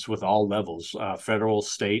relationships with all levels, federal,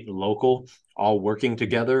 state, and local, all working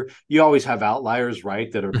together. You always have outliers,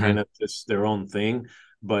 right, that are Hmm. kind of just their own thing.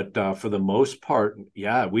 But for the most part,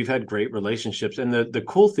 yeah, we've had great relationships. And the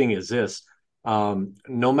cool thing is this,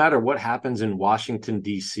 no matter what happens in Washington,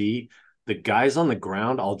 D.C., the guys on the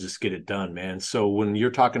ground all just get it done, man. So when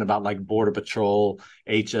you're talking about like Border Patrol,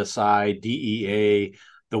 HSI, DEA,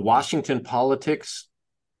 the Washington politics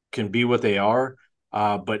can be what they are.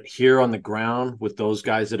 But here on the ground with those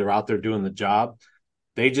guys that are out there doing the job,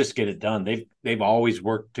 they just get it done. They've always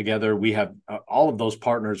worked together. We have all of those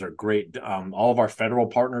partners are great. All of our federal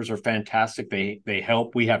partners are fantastic. They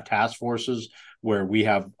help. We have task forces where we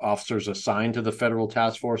have officers assigned to the federal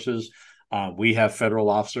task forces. We have federal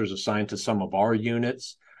officers assigned to some of our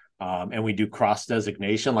units, and we do cross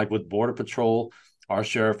designation. Like with Border Patrol, our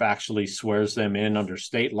sheriff actually swears them in under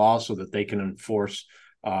state law so that they can enforce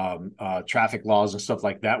traffic laws and stuff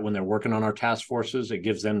like that when they're working on our task forces. It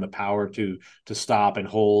gives them the power to stop and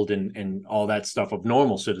hold and all that stuff of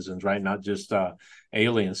normal citizens, right? Not just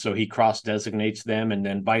aliens. So he cross designates them, and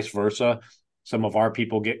then vice versa. Some of our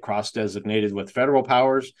people get cross designated with federal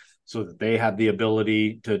powers so that they have the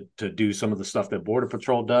ability to do some of the stuff that Border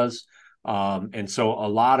Patrol does. And so a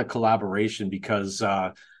lot of collaboration because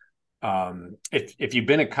if you've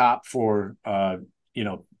been a cop for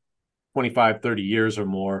 25, 30 years or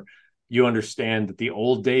more, you understand that the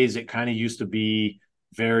old days, it kind of used to be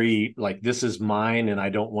very like, this is mine and I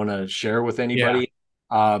don't want to share with Yeah. anybody.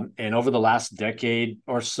 And over the last decade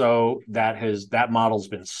or so, that model's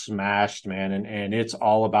been smashed, man. And it's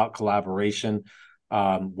all about collaboration,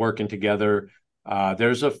 working together.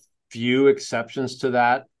 There's a few exceptions to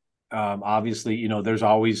that. Obviously, there's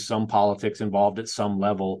always some politics involved at some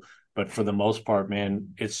level, but for the most part, man,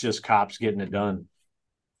 it's just cops getting it done.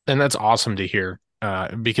 And that's awesome to hear.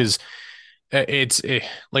 Because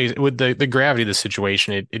like with the gravity of the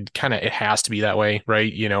situation, it kind of it has to be that way,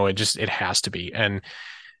 right? It has to be. And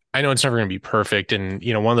I know it's never going to be perfect. And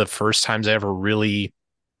one of the first times I ever really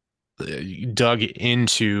dug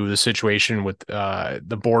into the situation with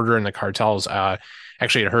the border and the cartels,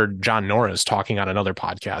 actually I heard John Norris talking on another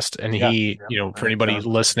podcast, and Yeah, he, yeah, I for know anybody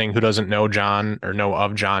John. listening who doesn't know John or know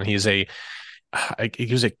of John, he was a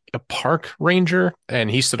park ranger, and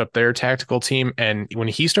he stood up their tactical team. And when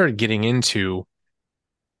he started getting into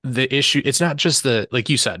the issue, it's not just like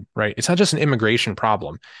you said, right? It's not just an immigration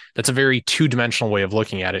problem. That's a very two-dimensional way of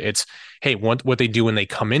looking at it. It's, hey, what they do when they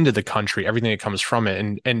come into the country, everything that comes from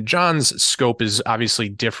it. And John's scope is obviously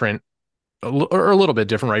different, or a little bit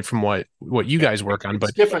different, right, from what you guys work on. It's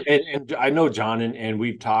But different, and I know John, and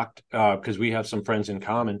we've talked because we have some friends in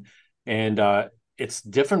common, and it's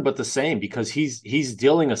different but the same because he's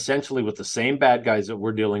dealing essentially with the same bad guys that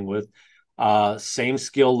we're dealing with, same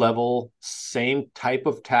skill level, same type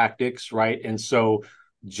of tactics, right? And so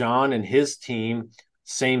John and his team,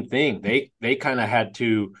 same thing. They kind of had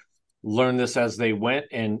to learn this as they went,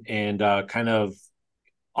 and kind of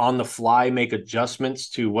on the fly make adjustments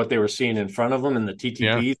to what they were seeing in front of them and the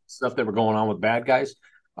yeah, TTP stuff that were going on with bad guys.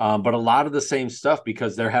 But a lot of the same stuff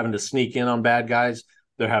because they're having to sneak in on bad guys.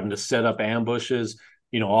 They're having to set up ambushes,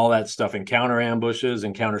 all that stuff, and counter ambushes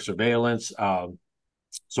and counter surveillance.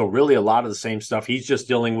 So really a lot of the same stuff. He's just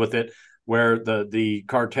dealing with it where the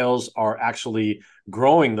cartels are actually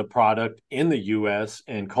growing the product in the US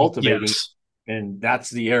and cultivating, yes. and that's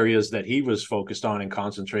the areas that he was focused on and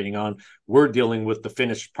concentrating on. We're dealing with the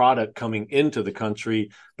finished product coming into the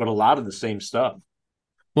country, but a lot of the same stuff.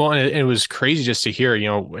 Well, and it was crazy just to hear,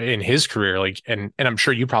 in his career, like, and I'm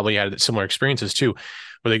sure you probably had similar experiences too,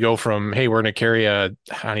 where they go from, hey, we're going to carry I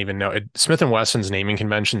don't even know, Smith and Wesson's naming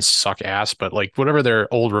conventions suck ass, but like whatever their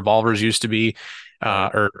old revolvers used to be,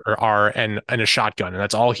 Right. or are, and a shotgun, and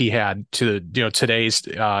that's all he had to, today's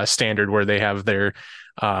standard where they have their,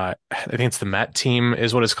 I think it's the Met team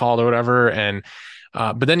is what it's called or whatever, and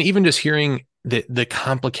but then even just hearing the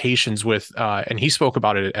complications with and he spoke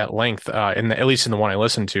about it at length at least in the one I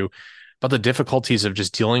listened to, about the difficulties of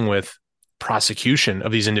just dealing with prosecution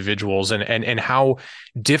of these individuals, and how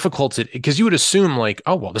difficult it, because you would assume like,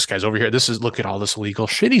 oh well, this guy's over here, this is, look at all this illegal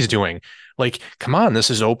shit he's doing, like come on, this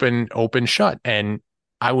is open shut. And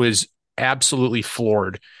I was absolutely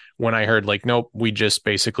floored when I heard like, nope, we just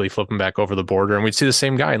basically flip him back over the border and we'd see the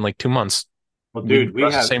same guy in like 2 months. Well, We'd dude, we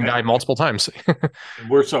arrest the have, same guy multiple times.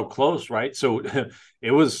 we're so close, right? So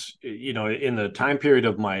it was, in the time period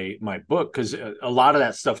of my book, because a lot of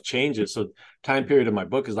that stuff changes. So time period of my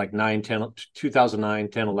book is like 2009,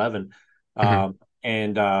 10, 11. Mhm.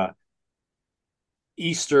 And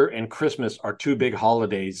Easter and Christmas are two big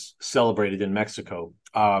holidays celebrated in Mexico.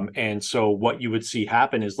 And so what you would see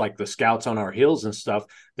happen is like the scouts on our hills and stuff,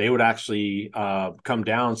 they would actually come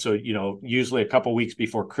down. So, usually a couple weeks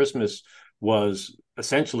before Christmas was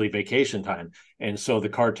essentially vacation time. And so the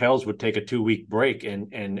cartels would take a 2 week break,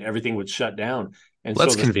 and everything would shut down. And Well,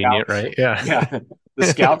 so that's the convenient, scouts, right? Yeah. yeah, the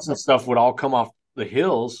scouts and stuff would all come off the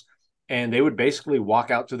hills, and they would basically walk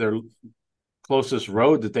out to their closest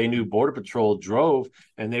road that they knew Border Patrol drove,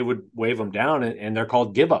 and they would wave them down, and they're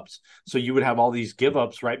called give ups. So you would have all these give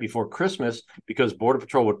ups right before Christmas because Border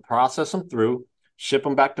Patrol would process them through, ship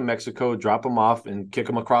them back to Mexico, drop them off, and kick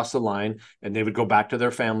them across the line. And they would go back to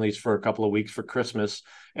their families for a couple of weeks for Christmas.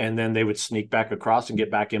 And then they would sneak back across and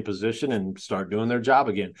get back in position and start doing their job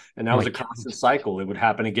again. And that was a Like, constant cycle. It would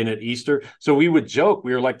happen again at Easter. So we would joke,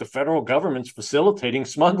 we were like, the federal government's facilitating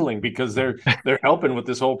smuggling because they're helping with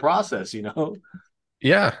this whole process.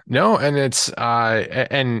 yeah, no, and it's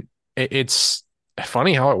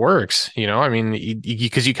funny how it works, I mean,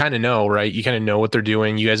 because you kind of know, right? You kind of know what they're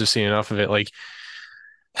doing. You guys have seen enough of it. Like,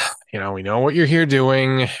 we know what you're here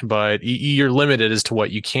doing, but you're limited as to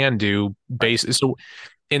what you can do so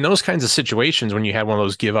in those kinds of situations, when you had one of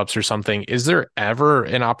those give ups or something, is there ever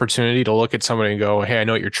an opportunity to look at somebody and go, hey, I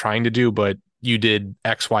know what you're trying to do, but you did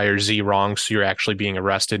X, Y, or Z wrong, so you're actually being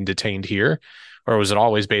arrested and detained here? Or was it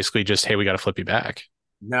always basically just, hey, we got to flip you back?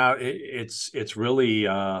 Now it's really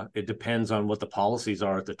it depends on what the policies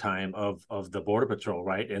are at the time of the Border Patrol,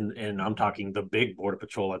 right? And I'm talking the big Border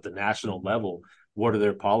Patrol at the national level. what are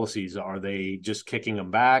their policies? Are they just kicking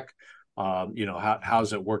them back?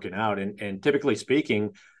 How's it working out? And typically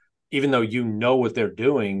speaking, even though you know what they're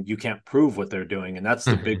doing, you can't prove what they're doing. And that's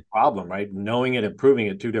the big Mhm. problem, right? Knowing it and proving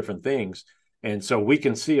it, two different things. And so we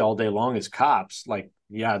can see all day long as cops, like,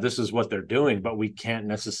 yeah, this is what they're doing, but we can't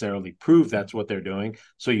necessarily prove that's what they're doing.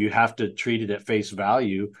 So you have to treat it at face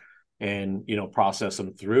value and, process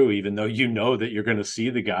them through, even though you know that you're going to see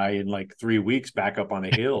the guy in like 3 weeks back up on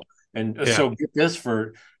a hill. And Yeah. so get this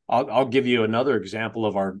for, I'll give you another example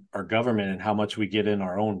of our government and how much we get in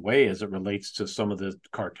our own way as it relates to some of the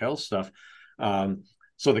cartel stuff.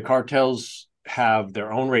 So the cartels have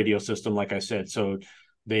their own radio system, like I said. So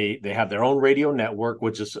they have their own radio network,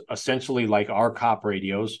 which is essentially like our cop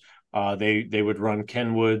radios. They would run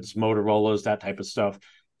Kenwoods, Motorola's, that type of stuff.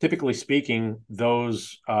 Typically speaking,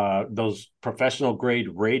 those professional grade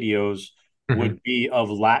radios Hmm. would be of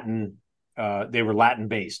Latin. They were Latin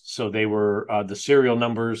based, so they were the serial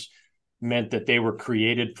numbers meant that they were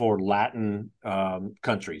created for Latin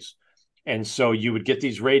countries, and so you would get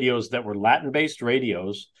these radios that were Latin based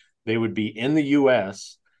radios. They would be in the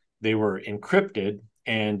U.S. They were encrypted,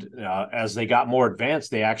 and as they got more advanced,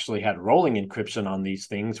 they actually had rolling encryption on these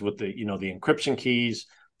things with the encryption keys,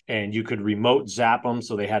 and you could remote zap them.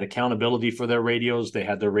 So they had accountability for their radios. They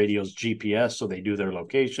had their radios GPS, so they do their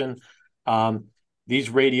location. Um, these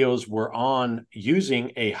radios were on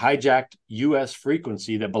using a hijacked US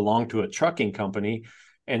frequency that belonged to a trucking company.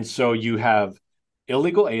 And so you have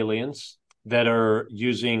illegal aliens that are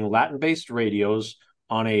using Latin based radios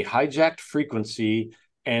on a hijacked frequency,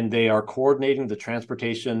 and they are coordinating the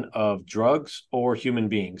transportation of drugs or human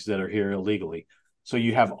beings that are here illegally. So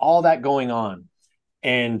you have all that going on.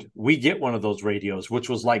 And we get one of those radios, which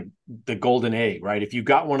was like the golden egg, right? If you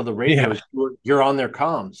got one of the Yeah. radios, you're on their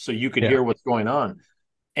comms, so you could Yeah. hear what's going on.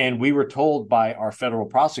 And we were told by our federal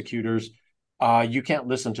prosecutors, you can't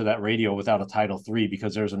listen to that radio without a Title III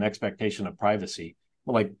because there's an expectation of privacy.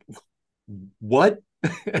 We're like, what?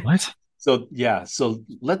 What? So yeah, so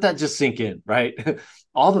let that just sink in, right?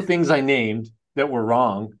 All the things I named that were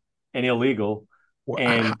wrong and illegal,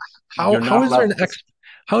 and How you're not allowed to.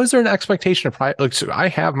 how is there an expectation of private? Like, so I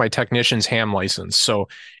have my technician's ham license. So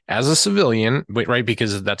as a civilian, right,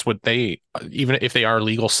 because that's what they, even if they are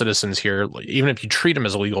legal citizens here, even if you treat them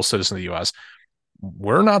as a legal citizen of the U.S.,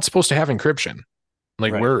 we're not supposed to have encryption.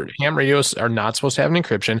 Like, Right. we're ham radios are not supposed to have an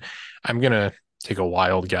encryption. I'm gonna take a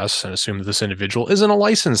wild guess and assume that this individual isn't a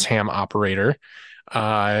licensed ham operator.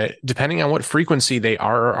 Depending on what frequency they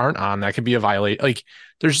are or aren't on, that could be a violate. Like,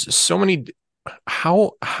 there's so many.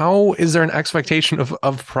 How is there an expectation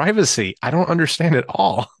of privacy? I don't understand it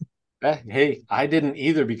all. Hey, I didn't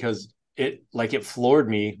either because it floored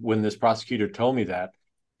me when this prosecutor told me that.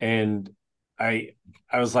 And I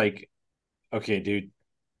I was like, okay, dude,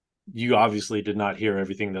 you obviously did not hear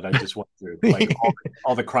everything that I just went through. Like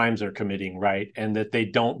all the crimes they're committing, right? And that they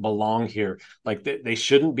don't belong here. Like they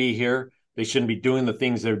shouldn't be here. They shouldn't be doing the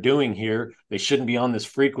things they're doing here. They shouldn't be on this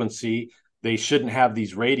frequency. They shouldn't have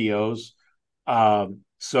these radios.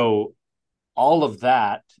 So all of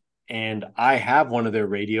that, and I have one of their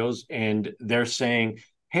radios, and they're saying,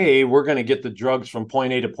 hey, we're going to get the drugs from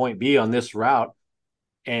point A to point B on this route,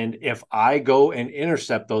 and if I go and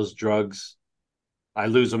intercept those drugs, I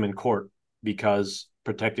lose them in court because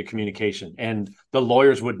protected communication, and the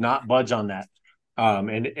lawyers would not budge on that.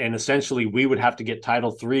 And essentially we would have to get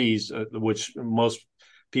Title IIIs, which most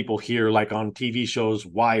people hear like on TV shows,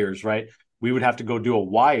 wires, right? We would have to go do a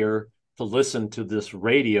wire to listen to this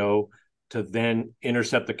radio to then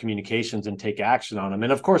intercept the communications and take action on them.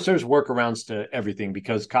 And of course, there's workarounds to everything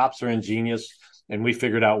because cops are ingenious, and we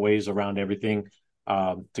figured out ways around everything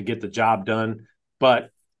to get the job done.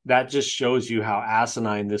 But that just shows you how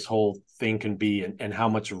asinine this whole thing can be, and how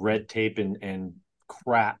much red tape and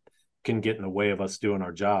crap can get in the way of us doing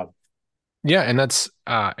our job. Yeah, and that's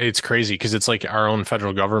it's crazy because it's like our own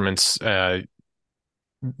federal government's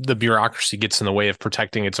the bureaucracy gets in the way of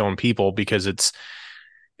protecting its own people because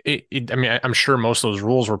I mean, I'm sure most of those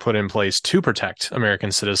rules were put in place to protect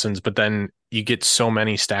American citizens, but then you get so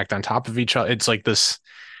many stacked on top of each other. It's like this,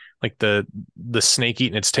 like the snake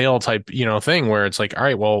eating its tail type, thing where it's like, all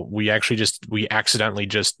right, well, we accidentally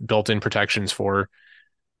just built in protections for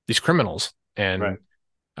these criminals. Right. And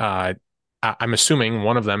uh, I'm assuming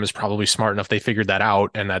one of them is probably smart enough. They figured that out,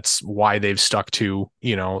 and that's why they've stuck to,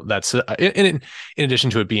 that's in addition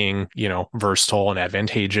to it being, versatile and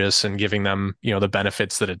advantageous and giving them, the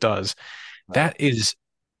benefits that it does. Right. That is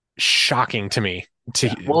shocking to me.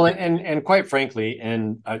 Yeah. Well, and quite frankly,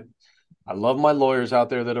 and I love my lawyers out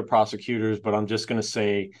there that are prosecutors, but I'm just going to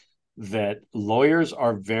say that lawyers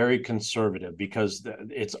are very conservative because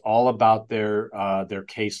it's all about their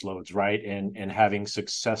caseloads, right? And having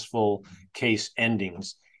successful case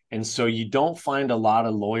endings. And so you don't find a lot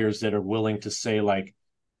of lawyers that are willing to say, like,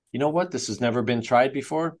 you know what, this has never been tried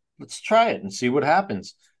before. Let's try it and see what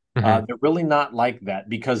happens. Hmm. They're really not like that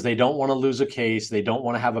because they don't want to lose a case. They don't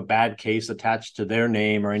want to have a bad case attached to their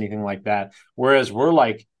name or anything like that. Whereas we're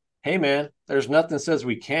like, hey, man, there's nothing says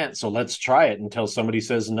we can't. So let's try it until somebody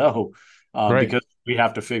says no, Right. because we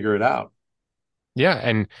have to figure it out. Yeah.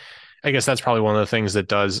 And I guess that's probably one of the things that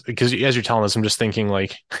does, because as you're telling us, I'm just thinking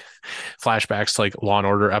like flashbacks to like Law and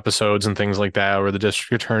Order episodes and things like that, where the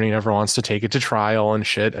district attorney never wants to take it to trial and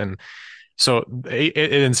shit. And so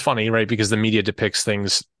it's funny, right? Because the media depicts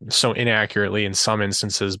things so inaccurately in some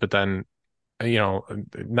instances, but then,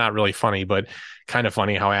 not really funny, but kind of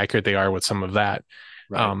funny how accurate they are with some of that.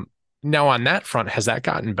 Right. Um, Now on that front, has that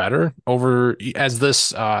gotten better over as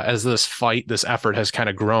this fight, this effort has kind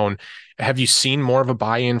of grown? Have you seen more of a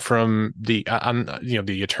buy-in from the on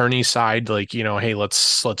the attorney side, like, hey,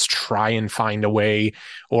 let's try and find a way,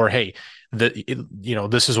 or hey,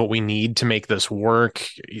 this is what we need to make this work,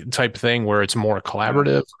 type thing, where it's more Yeah.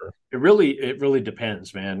 collaborative? It really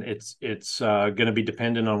depends, man. It's going to be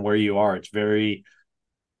dependent on where you are. It's very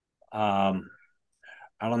um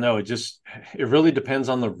I don't know. It really depends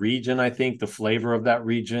on the region. I think the flavor of that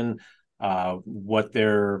region, what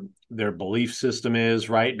their belief system is,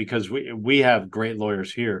 right? Because we have great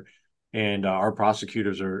lawyers here, and our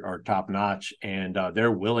prosecutors are top notch, and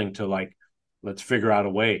they're willing to, like, let's figure out a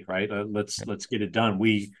way, right? Let's get it done.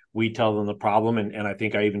 We tell them the problem, and I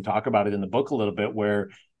think I even talk about it in the book a little bit,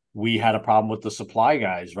 where we had a problem with the supply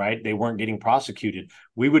guys, right? They weren't getting prosecuted.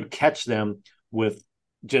 We would catch them with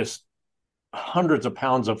just hundreds of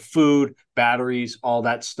pounds of food, batteries, all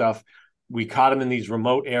that stuff. We caught them in these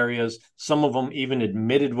remote areas. Some of them even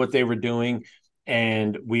admitted what they were doing,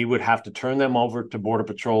 and we would have to turn them over to Border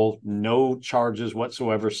Patrol, no charges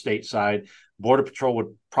whatsoever stateside. Border Patrol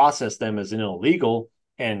would process them as an illegal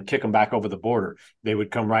and kick them back over the border. They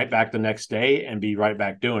would come right back the next day and be right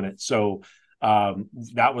back doing it. So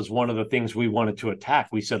that was one of the things we wanted to attack.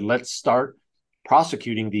 We said, let's start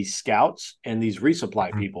prosecuting these scouts and these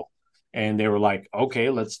resupply Mhm. people. And they were like, okay,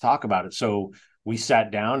 let's talk about it. So we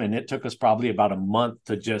sat down, and it took us probably about a month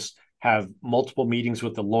to just have multiple meetings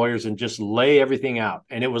with the lawyers and just lay everything out.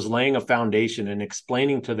 And it was laying a foundation and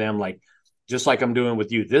explaining to them, like, just like I'm doing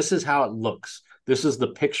with you, this is how it looks. This is the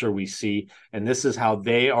picture we see, and this is how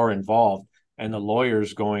they are involved. And the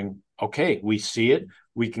lawyers going, okay, we see it.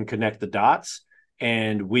 We can connect the dots,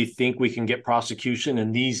 and we think we can get prosecution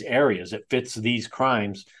in these areas. It fits these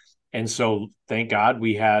crimes. And so, thank God,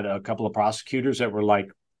 we had a couple of prosecutors that were like,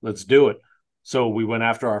 let's do it. So we went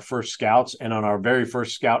after our first scouts. And on our very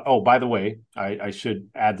first scout, oh, by the way, I should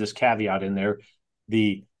add this caveat in there.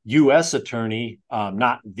 The U.S. attorney,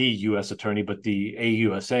 not the U.S. attorney, but the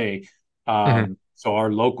AUSA, Mhm. so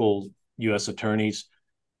our local U.S. attorneys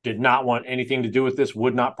did not want anything to do with this,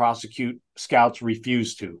 would not prosecute scouts,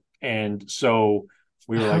 refused to. And so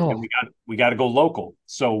we were like, Hell. we got to go local.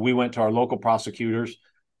 So we went to our local prosecutors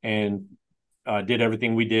and did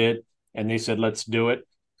everything we did, and they said, let's do it.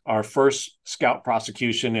 Our first scout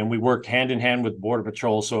prosecution, and we worked hand in hand with Border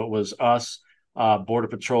Patrol. So it was us, Border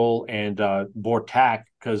Patrol, and BORTAC,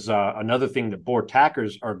 because another thing that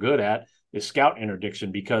BORTACers are good at is scout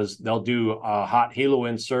interdiction, because they'll do a hot helo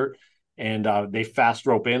insert, and they fast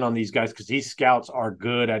rope in on these guys, because these scouts are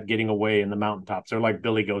good at getting away in the mountaintops. They're like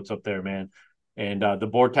billy goats up there, man. And the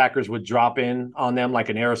BORTACers would drop in on them like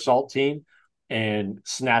an air assault team and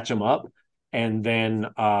snatch them up. And then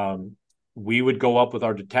we would go up with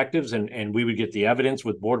our detectives, and we would get the evidence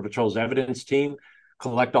with Border Patrol's evidence team,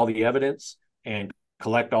 collect all the evidence, and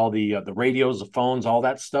collect all the radios, the phones, all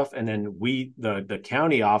that stuff. And then the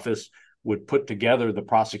county office would put together the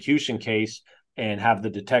prosecution case and have the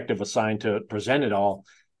detective assigned to present it all.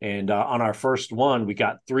 And on our first one, we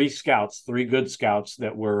got three good scouts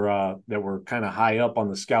that were kind of high up on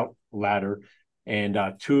the scout ladder, and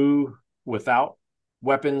two without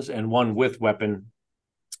weapons and one with weapon.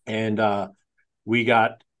 And we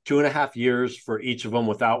got 2.5 years for each of them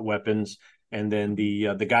without weapons. And then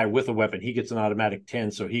the guy with a weapon, he gets an automatic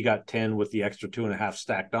 10. So he got 10 with the extra 2.5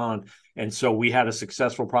 stacked on. And so we had a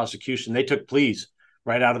successful prosecution. They took pleas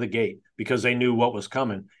right out of the gate because they knew what was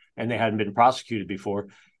coming, and they hadn't been prosecuted before.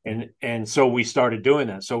 And so we started doing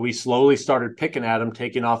that. So we slowly started picking at them,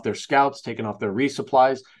 taking off their scouts, taking off their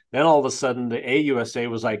resupplies. Then all of a sudden, the AUSA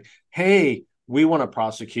was like, hey, we want to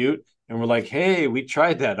prosecute. And we're like, hey, we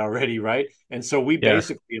tried that already, right? And so we Yeah.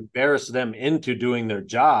 basically embarrassed them into doing their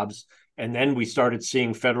jobs. And then we started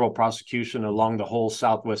seeing federal prosecution along the whole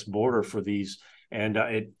southwest border for these, and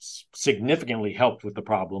it significantly helped with the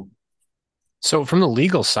problem. So from the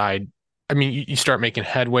legal side, I mean, you start making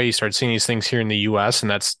headway, you start seeing these things here in the US,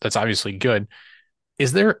 and that's obviously good.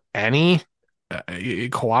 Is there any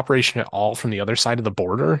cooperation at all from the other side of the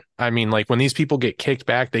border? I mean, like when these people get kicked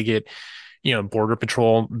back, they get, Border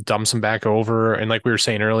Patrol dumps them back over. And like we were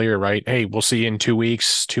saying earlier, right? Hey, we'll see you in 2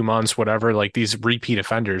 weeks, 2 months, whatever. Like these repeat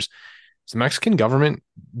offenders. Does the Mexican government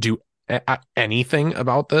do anything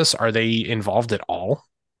about this? Are they involved at all?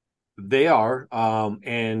 They are,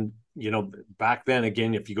 and back then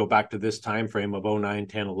again, if you go back to this time frame of 09,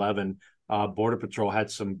 10, 11, Border Patrol had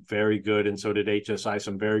some very good, and so did HSI,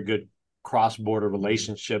 some very good cross-border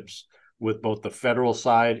relationships with both the federal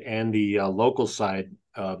side and the local side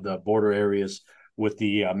of the border areas with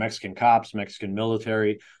the Mexican cops, Mexican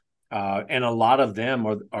military, and a lot of them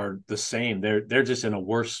are the same. They're just in a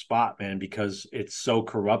worse spot, man, because it's so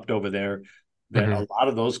corrupt over there that Hmm. a lot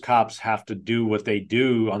of those cops have to do what they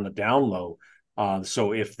do on the down low.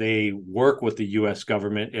 So if they work with the U.S.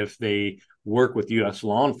 government, if they work with U.S.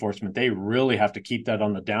 law enforcement, they really have to keep that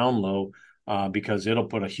on the down low because it'll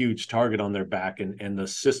put a huge target on their back. And the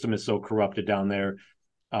system is so corrupted down there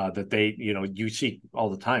that you see all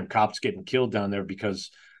the time cops getting killed down there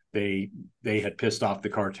because they had pissed off the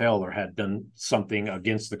cartel or had done something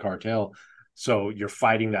against the cartel. So you're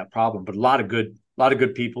fighting that problem. But a lot of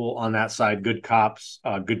good people on that side, good cops,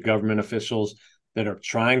 good government officials that are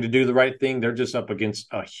trying to do the right thing. They're just up against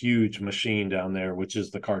a huge machine down there, which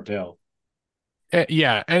is the cartel.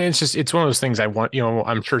 Yeah, and it's one of those things I want,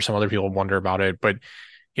 I'm sure some other people wonder about it, but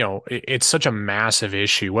it's such a massive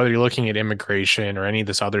issue, whether you're looking at immigration or any of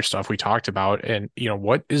this other stuff we talked about. And,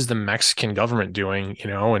 what is the Mexican government doing,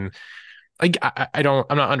 and like, I'm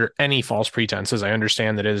not under any false pretenses. I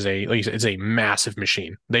understand that it is like it's a massive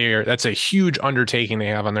machine. That's a huge undertaking they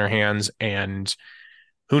have on their hands. And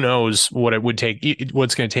who knows what it would take,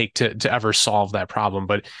 what's going to take to ever solve that problem.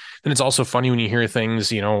 But then it's also funny when you hear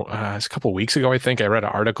things, a couple of weeks ago, I think I read an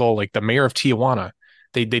article like the mayor of Tijuana,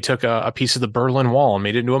 they took a piece of the Berlin Wall and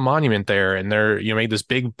made it into a monument there. And they're, made this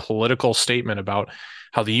big political statement about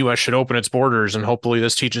how the US should open its borders. And hopefully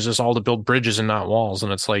this teaches us all to build bridges and not walls.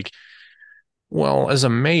 And it's like, well, as a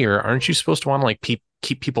mayor, aren't you supposed to want to like keep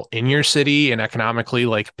people in your city and economically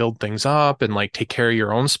like build things up and like take care of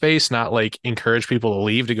your own space, not like encourage people to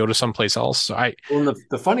leave to go to someplace else? So Well,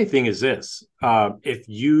 the funny thing is this: if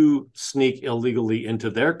you sneak illegally into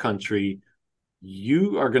their country,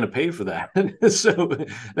 you are going to pay for that. So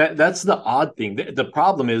that's the odd thing. The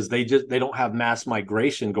problem is they don't have mass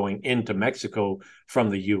migration going into Mexico from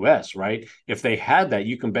the US, right? If they had that,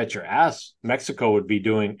 you can bet your ass Mexico would be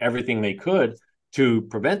doing everything they could to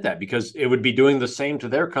prevent that because it would be doing the same to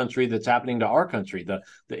their country that's happening to our country. The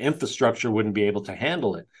infrastructure wouldn't be able to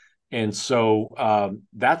handle it. And so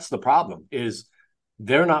that's the problem is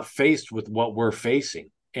they're not faced with what we're facing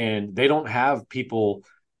and they don't have people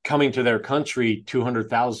coming to their country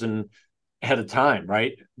 200,000 at a time,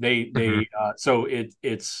 right? Mhm. So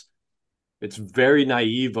it's very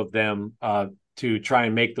naive of them to try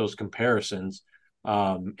and make those comparisons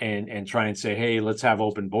and try and say, hey, let's have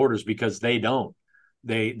open borders because they don't.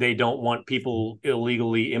 They don't want people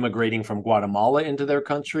illegally immigrating from Guatemala into their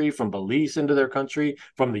country, from Belize into their country,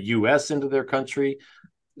 from the U.S. into their country.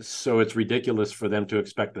 So it's ridiculous for them to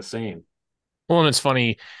expect the same. Well, and it's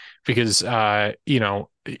funny because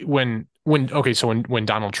when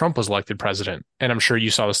Donald Trump was elected president, and I'm sure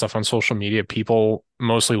you saw the stuff on social media, people,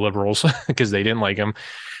 mostly liberals, because they didn't like him.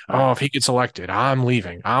 Oh, Right. if he gets elected, I'm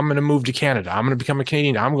leaving. I'm going to move to Canada. I'm going to become a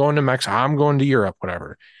Canadian. I'm going to Mexico. I'm going to Europe,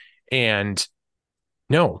 whatever. And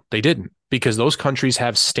no, they didn't. Because those countries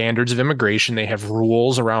have standards of immigration. They have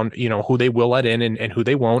rules around, who they will let in and who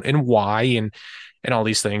they won't and why and all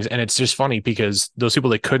these things. And it's just funny because those people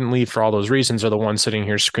that couldn't leave for all those reasons are the ones sitting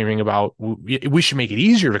here screaming about we should make it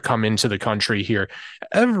easier to come into the country here.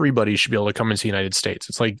 Everybody should be able to come into the United States.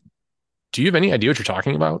 It's like, do you have any idea what you're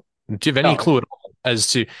talking about? Do you have any No, clue at all as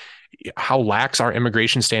to how lax our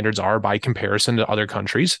immigration standards are by comparison to other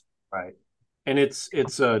countries? right. And it's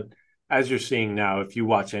as you're seeing now, if you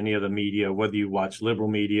watch any of the media, whether you watch liberal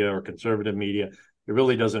media or conservative media, it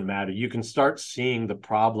really doesn't matter. You can start seeing the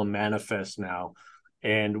problem manifest now.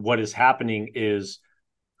 And what is happening is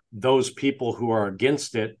those people who are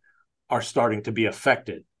against it are starting to be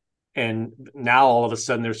affected. And now all of a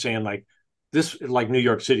sudden they're saying like this, like New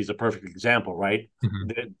York City is a perfect example, right?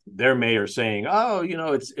 Mhm. Their mayor saying, "Oh,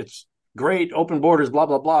 it's great, open borders, blah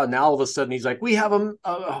blah blah." Now all of a sudden he's like, "We have a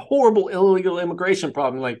horrible illegal immigration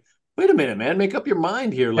problem." Like, wait a minute, man, make up your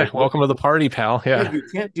mind here. Yeah, Like, what? welcome to the party, pal. Yeah, Yeah. you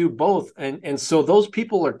can't do both. And so those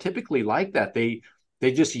people are typically like that. They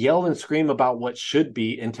just yell and scream about what should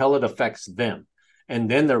be until it affects them. And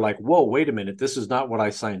then they're like, whoa, wait a minute, this is not what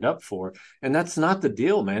I signed up for. And that's not the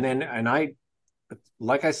deal, man. And I,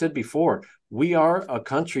 like I said before, we are a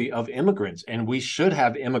country of immigrants and we should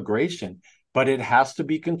have immigration, but it has to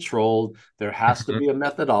be controlled. There has to Mhm. be a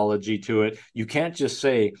methodology to it. You can't just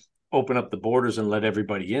say, open up the borders and let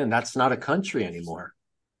everybody in. That's not a country anymore.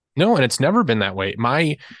 No, and it's never been that way.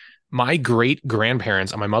 My great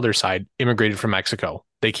grandparents on my mother's side immigrated from Mexico.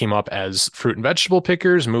 They came up as fruit and vegetable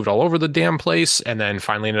pickers, moved all over the damn place, and then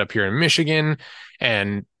finally ended up here in Michigan.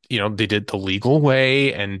 And, they did the legal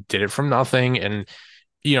way and did it from nothing. And,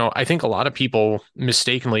 I think a lot of people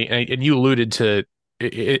mistakenly, and you alluded to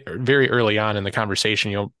it very early on in the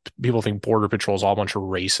conversation, people think Border Patrol is all a bunch of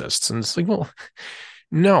racists. And it's like, well,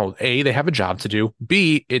 no, A, they have a job to do.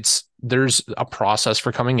 B, there's a process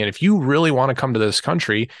for coming in. If you really want to come to this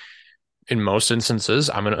country, in most instances,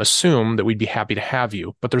 I'm going to assume that we'd be happy to have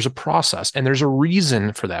you, but there's a process and there's a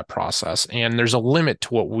reason for that process. And there's a limit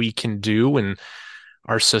to what we can do. And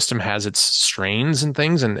our system has its strains and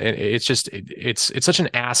things. And it's just, it's such an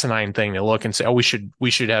asinine thing to look and say, oh, we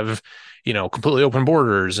should have, completely open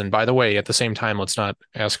borders. And by the way, at the same time, let's not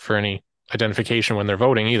ask for any identification when they're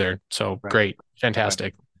voting either. So Right. great, Right.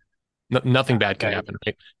 fantastic. Nothing bad can Yeah. happen,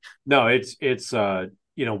 right? No, it's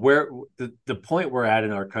where the point we're at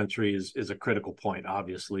in our country is a critical point,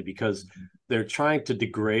 obviously, because they're trying to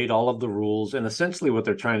degrade all of the rules, and essentially what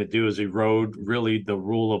they're trying to do is erode really the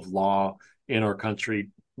rule of law in our country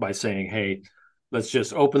by saying, hey, let's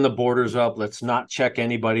just open the borders up, let's not check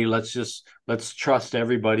anybody, let's trust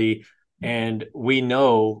everybody. And we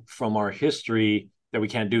know from our history that we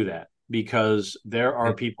can't do that because there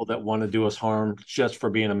are people that want to do us harm just for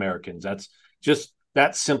being Americans. That's just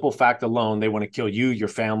that simple fact alone. They want to kill you, your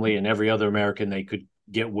family, and every other American they could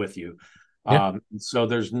get with you. Yeah. So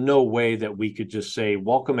there's no way that we could just say,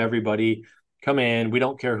 welcome everybody, come in. We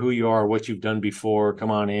don't care who you are, what you've done before,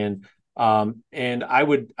 come on in. And I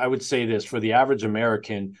would say this for the average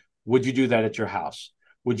American, would you do that at your house?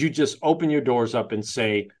 Would you just open your doors up and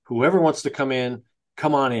say, whoever wants to come in,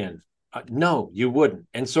 come on in? No, you wouldn't.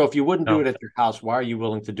 And so if you wouldn't do No. it at your house, why are you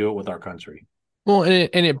willing to do it with our country? Well,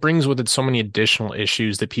 and it brings with it so many additional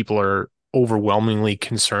issues that people are overwhelmingly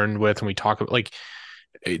concerned with. And we talk about like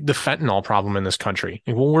the fentanyl problem in this country.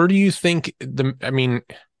 Like, well, where do you think I mean,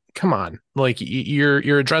 come on, like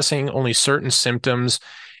you're addressing only certain symptoms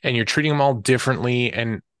and you're treating them all differently.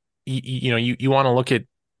 And you want to look at,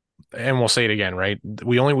 and we'll say it again, right?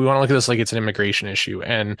 We want to look at this like it's an immigration issue,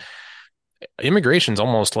 and immigration's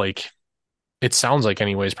almost like, it sounds like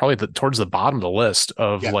anyways, probably towards the bottom of the list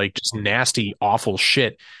of Yeah. like just nasty, awful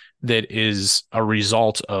shit that is a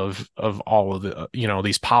result of all of the,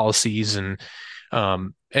 these policies. And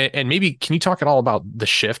maybe can you talk at all about the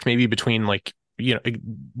shift maybe between like,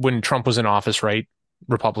 when Trump was in office, right?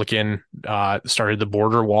 Republican started the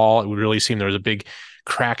border wall. It would really seem there was a big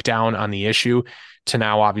crackdown on the issue to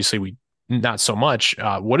now, obviously, we not so much.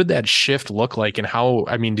 What did that shift look like, and how?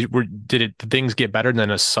 I mean, did things get better and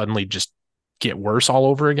then suddenly just get worse all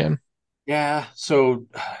over again? Yeah, so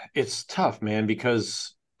it's tough, man,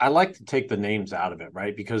 because I like to take the names out of it,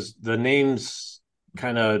 right? Because the names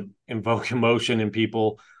kind of invoke emotion in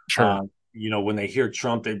people. Sure. When they hear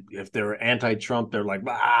Trump, if they're anti-Trump, they're like,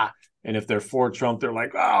 ah, and if they're for Trump, they're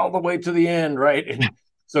like, oh, all the way to the end, right? And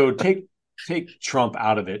so take Trump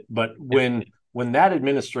out of it. But Yeah. when that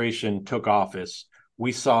administration took office,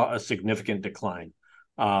 we saw a significant decline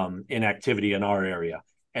in activity in our area.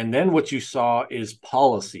 And then what you saw is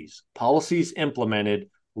policies implemented,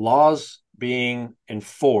 laws being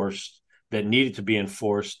enforced that needed to be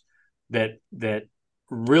enforced that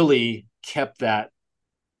really kept that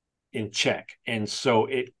in check. And so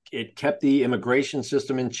it kept the immigration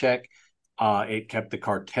system in check. It kept the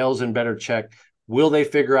cartels in better check. Will they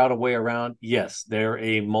figure out a way around? Yes, they're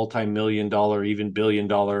a multi-million dollar, even billion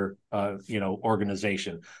dollar,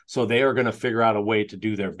 organization. So they are going to figure out a way to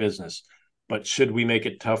do their business. But should we make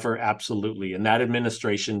it tougher? Absolutely. And that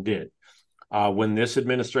administration did. When this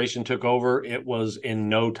administration took over, it was in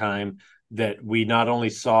no time that we not only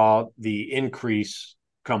saw the increase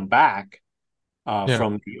come back Yeah.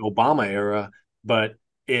 from the Obama era, but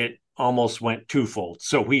it almost went twofold.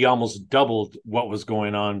 So we almost doubled what was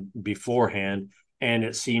going on beforehand. And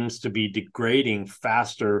it seems to be degrading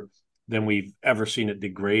faster than we've ever seen it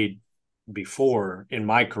degrade before in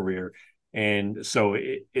my career. And so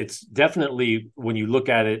it's definitely, when you look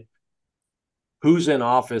at it, who's in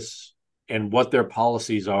office and what their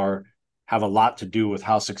policies are have a lot to do with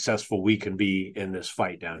how successful we can be in this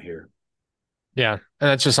fight down here. Yeah, and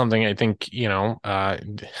that's just something I think, people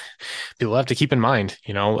have to keep in mind.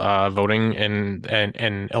 Voting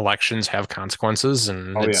and elections have consequences,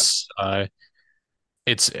 and Oh yeah.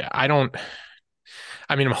 it's I don't.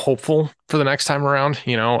 I mean, I'm hopeful for the next time around,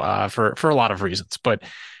 for a lot of reasons, but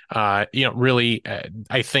really,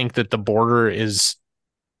 I think that the border is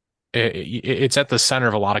it's at the center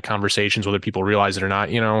of a lot of conversations, whether people realize it or not,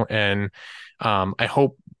 and I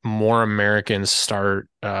hope more Americans start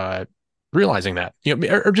realizing that,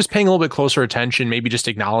 or just paying a little bit closer attention, maybe just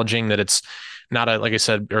acknowledging that it's not a, like I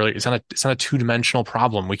said earlier, it's not a two-dimensional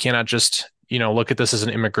problem. We cannot just, look at this as an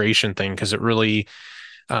immigration thing because it really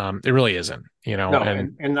isn't, No,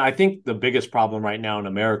 and and I think the biggest problem right now in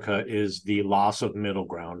America is the loss of middle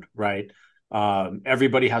ground, right?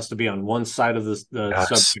 Everybody has to be on one side of the yes,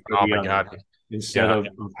 subject or oh the my other, God, instead yeah,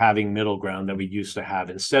 of having middle ground that we used to have,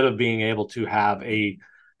 instead of being able to have a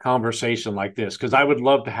conversation like this. Because I would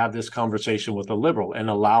love to have this conversation with a liberal and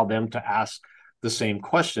allow them to ask the same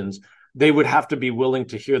questions. They would have to be willing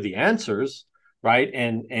to hear the answers, right?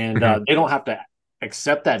 And Mhm. they don't have to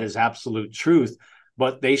accept that as absolute truth,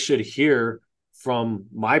 but they should hear from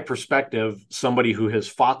my perspective, somebody who has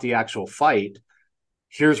fought the actual fight.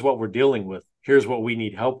 Here's what we're dealing with. Here's what we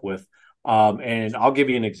need help with. And I'll give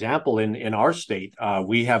you an example. In our state,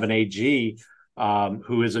 we have an AG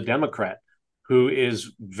who is a Democrat, who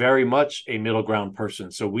is very much a middle ground person.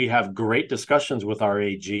 So we have great discussions with our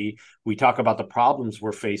AG. We talk about the problems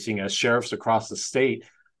we're facing as sheriffs across the state.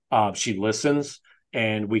 She listens,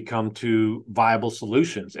 and we come to viable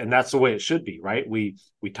solutions, and that's the way it should be, right? We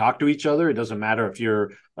talk to each other. It doesn't matter if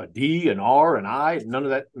you're a D, an R, an I. None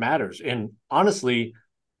of that matters. And honestly,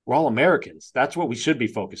 we're all Americans. That's what we should be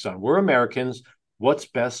focused on. We're Americans. What's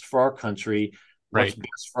best for our country? What's Right.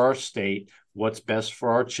 best for our state? What's best for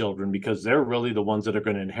our children? Because they're really the ones that are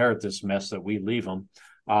going to inherit this mess that we leave them.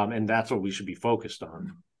 And that's what we should be focused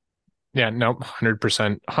on. Yeah, no,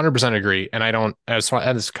 100%, 100% agree. And I don't, as I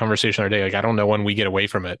had this conversation the other day, like, I don't know when we get away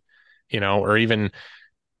from it, or even,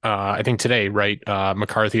 I think today, right?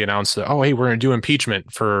 McCarthy announced that, oh, hey, we're going to do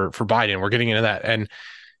impeachment for Biden. We're getting into that. And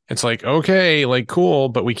it's like, okay, like, cool,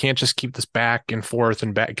 but we can't just keep this back and forth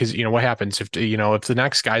and back. Because, what happens if the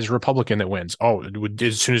next guy's a Republican that wins? Oh,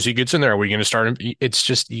 as soon as he gets in there, are we going to start him? It's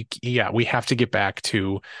just, yeah, we have to get back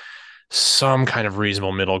to some kind of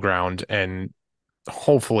reasonable middle ground, and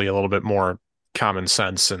hopefully a little bit more common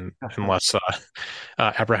sense and less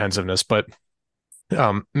apprehensiveness. But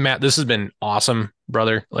Matt, this has been awesome,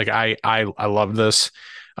 brother. Like, I love this.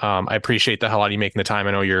 I appreciate the hell out of you making the time.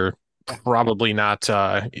 I know you're probably not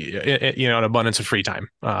an abundance of free time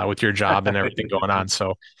with your job and everything going on.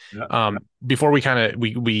 So Yeah. before we kind of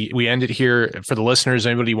we end it here, for the listeners,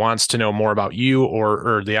 anybody wants to know more about you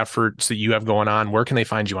or the efforts that you have going on, where can they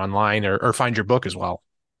find you online, or find your book as well?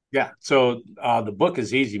 Yeah. So the book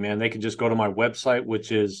is easy, man. They can just go to my website,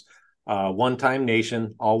 which is one time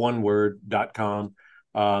nation, all one word.com.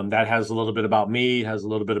 That has a little bit about me, has a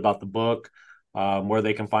little bit about the book, where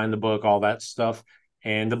they can find the book, all that stuff.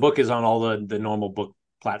 And the book is on all the normal book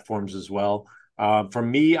platforms as well. For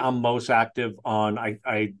me, I'm most active on,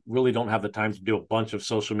 I really don't have the time to do a bunch of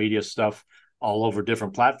social media stuff all over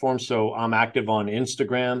different platforms. So I'm active on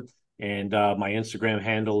Instagram, and my Instagram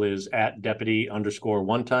handle is at deputy underscore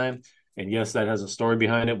one time. And yes, that has a story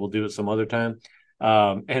behind it. We'll do it some other time.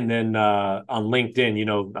 And then on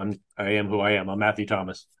LinkedIn, I am who I am. I'm Matthew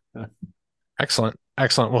Thomas. Excellent.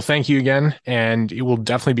 Excellent. Well, thank you again. And you will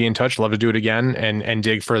definitely be in touch. Love to do it again and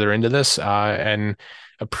dig further into this. And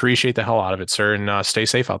appreciate the hell out of it, sir. And stay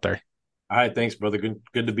safe out there. All right. Thanks, brother.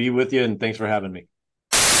 Good to be with you. And thanks for having me.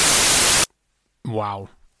 Wow.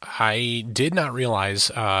 I did not realize,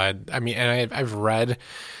 I mean, and I've read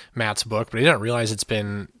Matt's book, but I didn't realize it's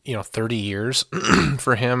been, 30 years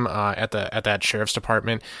for him, at that sheriff's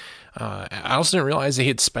department. I also didn't realize that he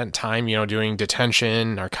had spent time, doing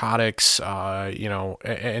detention, narcotics,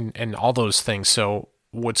 and all those things. So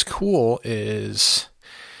what's cool is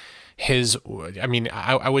I mean,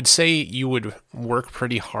 I would say you would work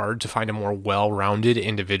pretty hard to find a more well-rounded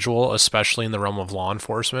individual, especially in the realm of law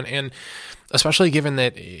enforcement. And especially given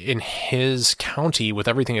that in his county, with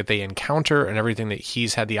everything that they encounter and everything that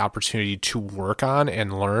he's had the opportunity to work on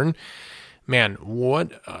and learn, man, what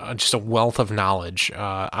just a wealth of knowledge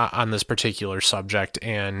on this particular subject.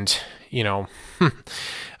 And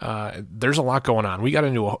there's a lot going on. We got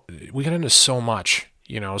into so much.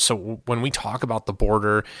 So when we talk about the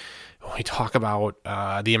border, when we talk about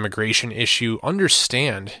the immigration issue,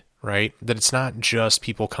 understand, right, that it's not just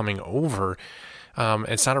people coming over.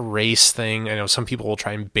 It's not a race thing. I know some people will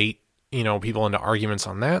try and bait people into arguments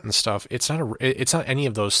on that and stuff. It's not any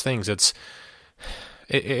of those things.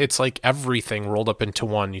 It's like everything rolled up into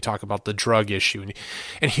one. You talk about the drug issue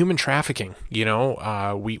and human trafficking. We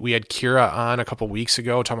had Kira on a couple weeks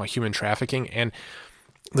ago talking about human trafficking, and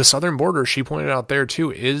the southern border, she pointed out there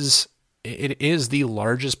too, is the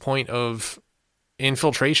largest point of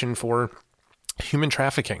infiltration for human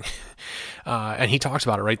trafficking. And he talks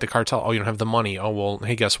about it, right? The cartel, oh, you don't have the money. Oh, well,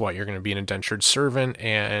 hey, guess what? You're going to be an indentured servant,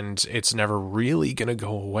 and it's never really going to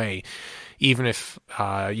go away. Even if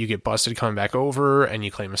you get busted coming back over and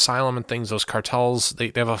you claim asylum and things, those cartels,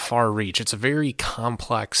 they have a far reach. It's a very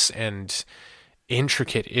complex and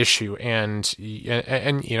intricate issue. And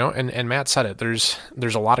Matt said it,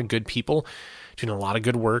 there's a lot of good people doing a lot of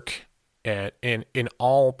good work in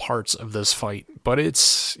all parts of this fight, but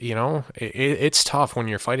it's tough when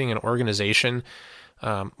you're fighting an organization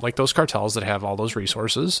like those cartels that have all those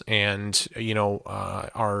resources and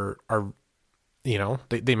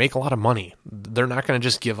they make a lot of money. They're not going to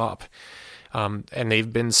just give up. And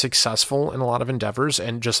they've been successful in a lot of endeavors.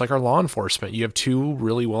 And just like our law enforcement, you have two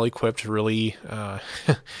really well-equipped, really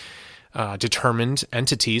determined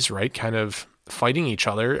entities, right? Kind of fighting each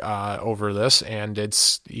other over this. And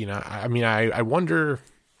it's, I wonder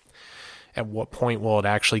at what point will it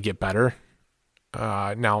actually get better?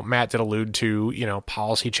 Now, Matt did allude to,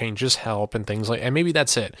 policy changes help and things and maybe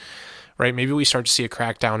that's it. Right? Maybe we start to see a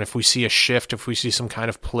crackdown if we see a shift, if we see some kind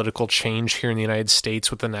of political change here in the United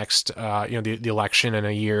States with the next, the election in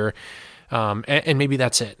a year. And maybe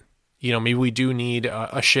that's it. Maybe we do need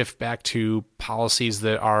a shift back to policies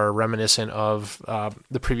that are reminiscent of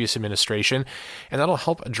the previous administration. And that'll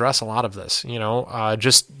help address a lot of this,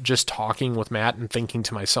 just talking with Matt and thinking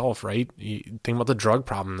to myself, right? Think about the drug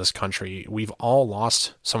problem in this country. We've all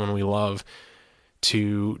lost someone we love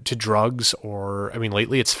to drugs, or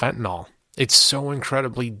lately it's fentanyl. It's so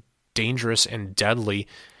incredibly dangerous and deadly.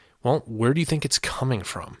 Well, where do you think it's coming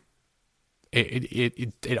from?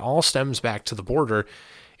 It all stems back to the border,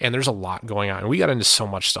 and there's a lot going on. We got into so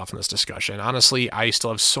much stuff in this discussion. Honestly, I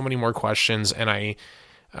still have so many more questions, and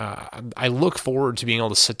I look forward to being able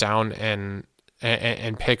to sit down and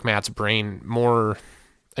pick Matt's brain more,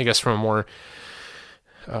 I guess, from a more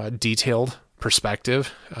detailed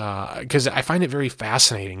perspective, because I find it very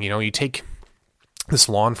fascinating. You take this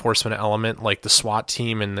law enforcement element like the SWAT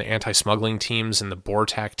team and the anti-smuggling teams and the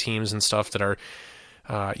BORTAC teams and stuff that are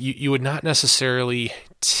you would not necessarily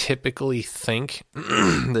typically think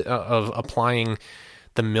of applying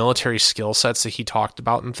the military skill sets that he talked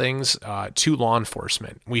about and things to law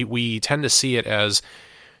enforcement. We tend to see it as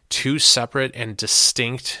two separate and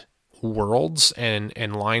distinct worlds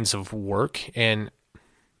and lines of work, and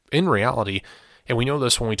in reality, and we know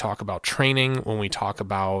this when we talk about training, when we talk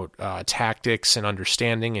about tactics and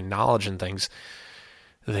understanding and knowledge and things,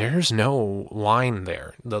 there's no line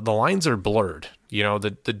there. The lines are blurred.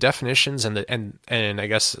 The definitions and I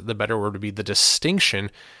guess the better word would be the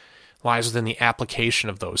distinction lies within the application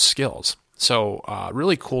of those skills. So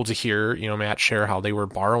really cool to hear, Matt share how they were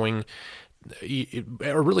borrowing,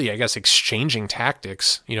 or really, I guess, exchanging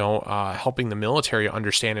tactics, helping the military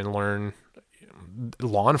understand and learn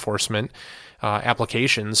law enforcement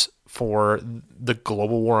applications for the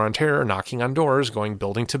global war on terror, knocking on doors, going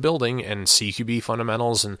building to building, and CQB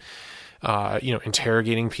fundamentals, and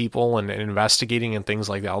interrogating people and investigating and things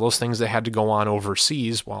like that. All those things that had to go on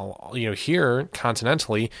overseas, while here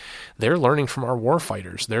continentally, they're learning from our war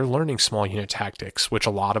fighters. They're learning small unit tactics, which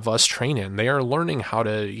a lot of us train in. They are learning how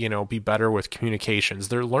to be better with communications.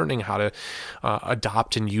 They're learning how to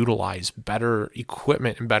adopt and utilize better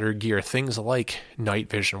equipment and better gear. Things like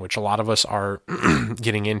night vision, which a lot of us are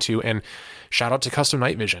getting into. And shout out to Custom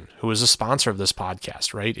Night Vision, who is a sponsor of this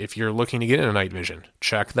podcast, right? If you're looking to get into night vision,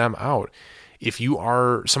 check them out. If you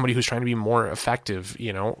are somebody who's trying to be more effective,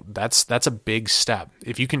 that's a big step.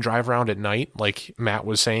 If you can drive around at night, like Matt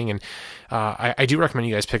was saying, and I do recommend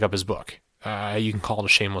you guys pick up his book. You can call it a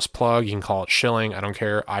shameless plug. You can call it shilling. I don't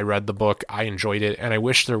care. I read the book. I enjoyed it. And I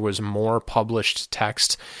wish there was more published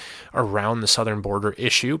text around the southern border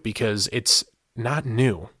issue, because it's not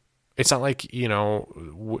new. It's not like,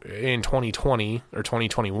 in 2020 or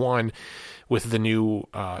 2021 with the new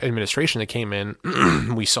administration that came in,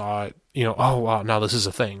 we saw, oh, wow, now this is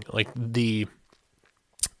a thing. Like the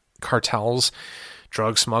cartels,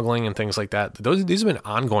 drug smuggling and things like that. These have been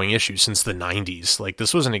ongoing issues since the 90s. Like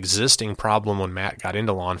this was an existing problem when Matt got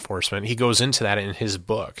into law enforcement. He goes into that in his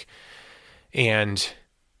book. And,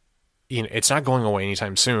 it's not going away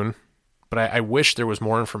anytime soon. But I wish there was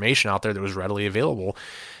more information out there that was readily available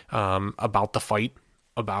about the fight,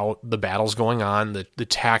 about the battles going on, the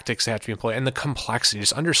tactics that have to be employed, and the complexity,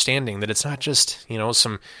 just understanding that it's not just,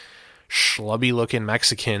 some schlubby looking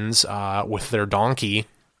Mexicans with their donkey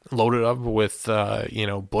loaded up with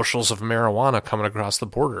bushels of marijuana coming across the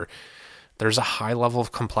border. There's a high level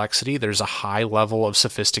of complexity. There's a high level of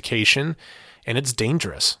sophistication, and it's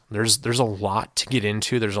dangerous. There's a lot to get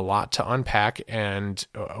into. There's a lot to unpack, and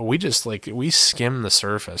we skim the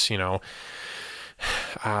surface.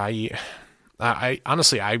 I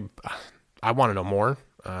honestly, I want to know more.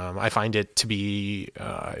 I find it to be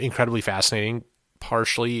incredibly fascinating.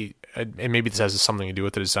 Partially, and maybe this has something to do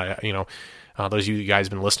with it. Is those of you guys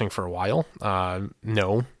have been listening for a while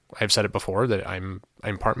know. I've said it before that I'm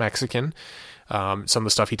part Mexican. Some of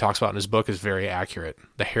the stuff he talks about in his book is very accurate.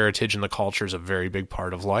 The heritage and the culture is a very big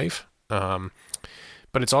part of life. But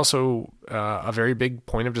it's also a very big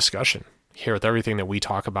point of discussion here with everything that we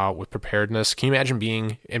talk about with preparedness. Can you imagine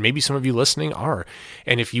being, and maybe some of you listening are,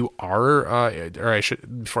 and if you are,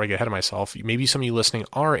 before I get ahead of myself, maybe some of you listening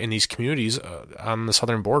are in these communities on the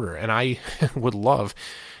southern border. And I would love,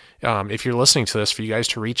 if you're listening to this, for you guys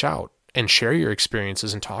to reach out and share your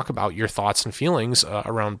experiences and talk about your thoughts and feelings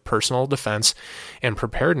around personal defense and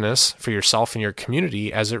preparedness for yourself and your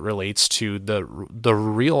community as it relates to the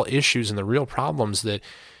real issues and the real problems that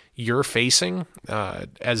you're facing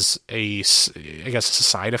as a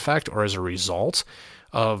side effect or as a result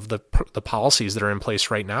of the policies that are in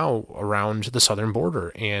place right now around the southern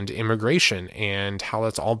border and immigration and how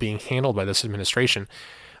that's all being handled by this administration.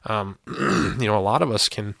 A lot of us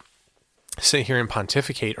can sit here and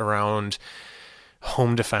pontificate around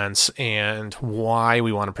home defense and why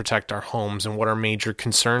we want to protect our homes and what our major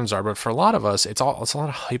concerns are. But for a lot of us, it's a lot of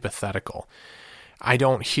hypothetical. I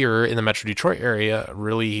don't here in the Metro Detroit area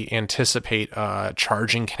really anticipate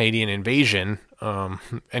charging Canadian invasion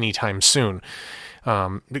anytime soon.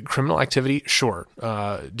 Criminal activity, sure.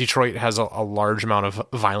 Detroit has a large amount of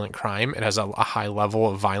violent crime. It has a high level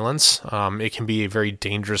of violence. It can be a very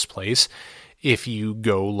dangerous place if you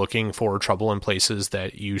go looking for trouble in places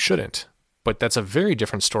that you shouldn't. But that's a very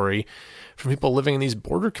different story from people living in these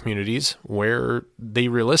border communities where they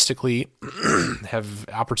realistically have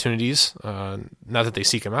opportunities, not that they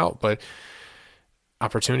seek them out, but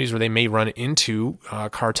opportunities where they may run into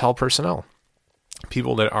cartel personnel,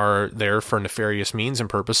 people that are there for nefarious means and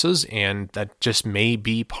purposes, and that just may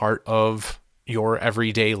be part of your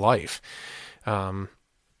everyday life.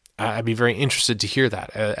 I'd be very interested to hear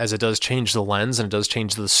that, as it does change the lens and it does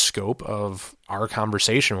change the scope of our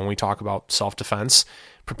conversation when we talk about self-defense,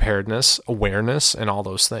 preparedness, awareness, and all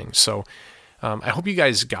those things. So I hope you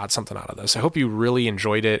guys got something out of this. I hope you really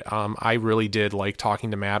enjoyed it. I really did like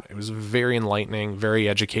talking to Matt. It was very enlightening, very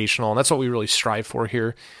educational, and that's what we really strive for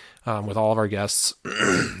here with all of our guests,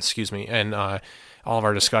 excuse me, and all of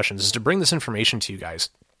our discussions, is to bring this information to you guys.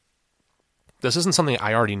 This isn't something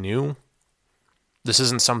I already knew. This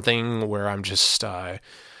isn't something where I'm just, trying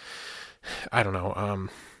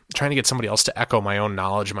to get somebody else to echo my own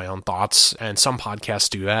knowledge, my own thoughts. And some podcasts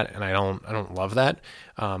do that, and I don't love that.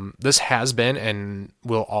 This has been and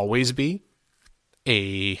will always be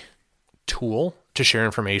a tool to share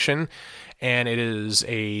information. And it is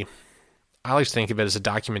I like to think of it as a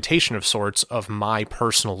documentation of sorts of my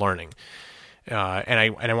personal learning. And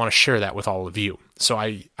I want to share that with all of you. So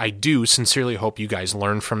I do sincerely hope you guys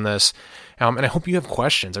learn from this. And I hope you have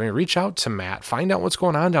questions. Reach out to Matt, find out what's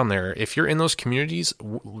going on down there. If you're in those communities,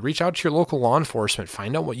 reach out to your local law enforcement,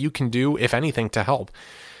 find out what you can do, if anything, to help.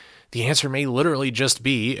 The answer may literally just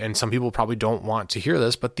be, and some people probably don't want to hear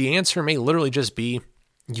this, but the answer may literally just be,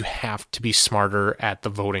 you have to be smarter at the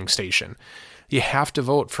voting station. You have to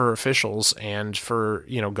vote for officials and for,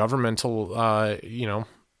 governmental,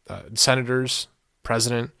 senators,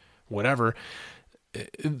 president, whatever,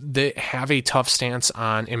 that have a tough stance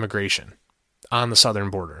on immigration, on the southern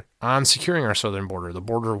border, on securing our southern border, the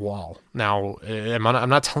border wall. Now, I'm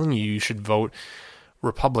not telling you should vote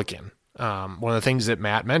Republican. One of the things that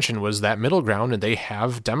Matt mentioned was that middle ground, and they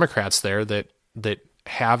have Democrats there that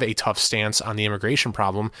have a tough stance on the immigration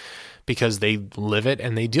problem because they live it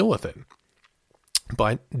and they deal with it.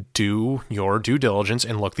 But do your due diligence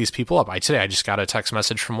and look these people up. Today I just got a text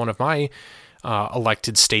message from one of my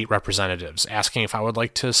elected state representatives asking if I would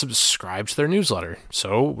like to subscribe to their newsletter.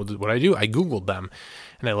 So what I do, I Googled them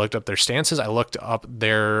and I looked up their stances. I looked up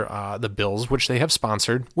their the bills which they have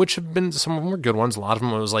sponsored, which have been, some of them were good ones. A lot of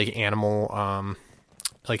them was like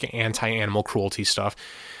anti-animal cruelty stuff.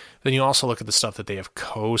 Then you also look at the stuff that they have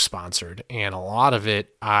co-sponsored, and a lot of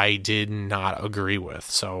it I did not agree with.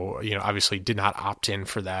 So, obviously did not opt in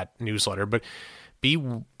for that newsletter, but be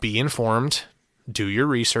informed, do your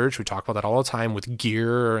research. We talk about that all the time with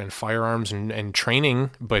gear and firearms and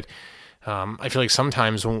training, but I feel like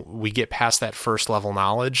sometimes when we get past that first level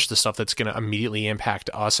knowledge, the stuff that's going to immediately impact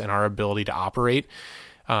us and our ability to operate,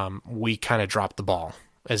 we kind of drop the ball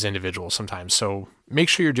as individuals sometimes. So make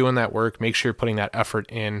sure you're doing that work, make sure you're putting that effort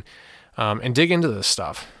in, and dig into this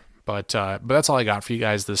stuff. But that's all I got for you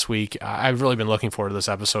guys this week. I've really been looking forward to this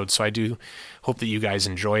episode, so I do hope that you guys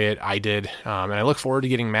enjoy it. I did, and I look forward to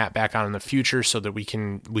getting Matt back on in the future so that we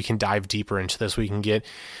can dive deeper into this. We can get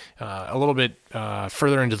a little bit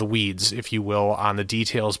further into the weeds, if you will, on the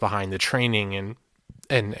details behind the training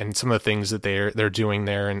and some of the things that they're doing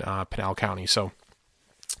there in Pinal County. So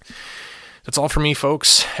that's all for me,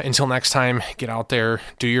 folks. Until next time, get out there,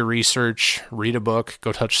 do your research, read a book,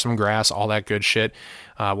 go touch some grass, all that good shit.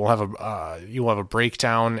 You'll have a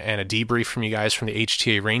breakdown and a debrief from you guys from the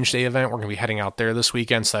HTA Range Day event. We're going to be heading out there this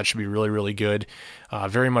weekend, so that should be really, really good.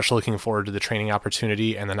 Very much looking forward to the training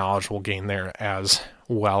opportunity and the knowledge we'll gain there as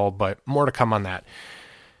well, but more to come on that.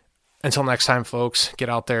 Until next time, folks, get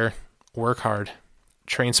out there, work hard,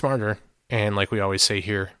 train smarter, and like we always say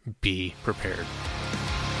here, be prepared.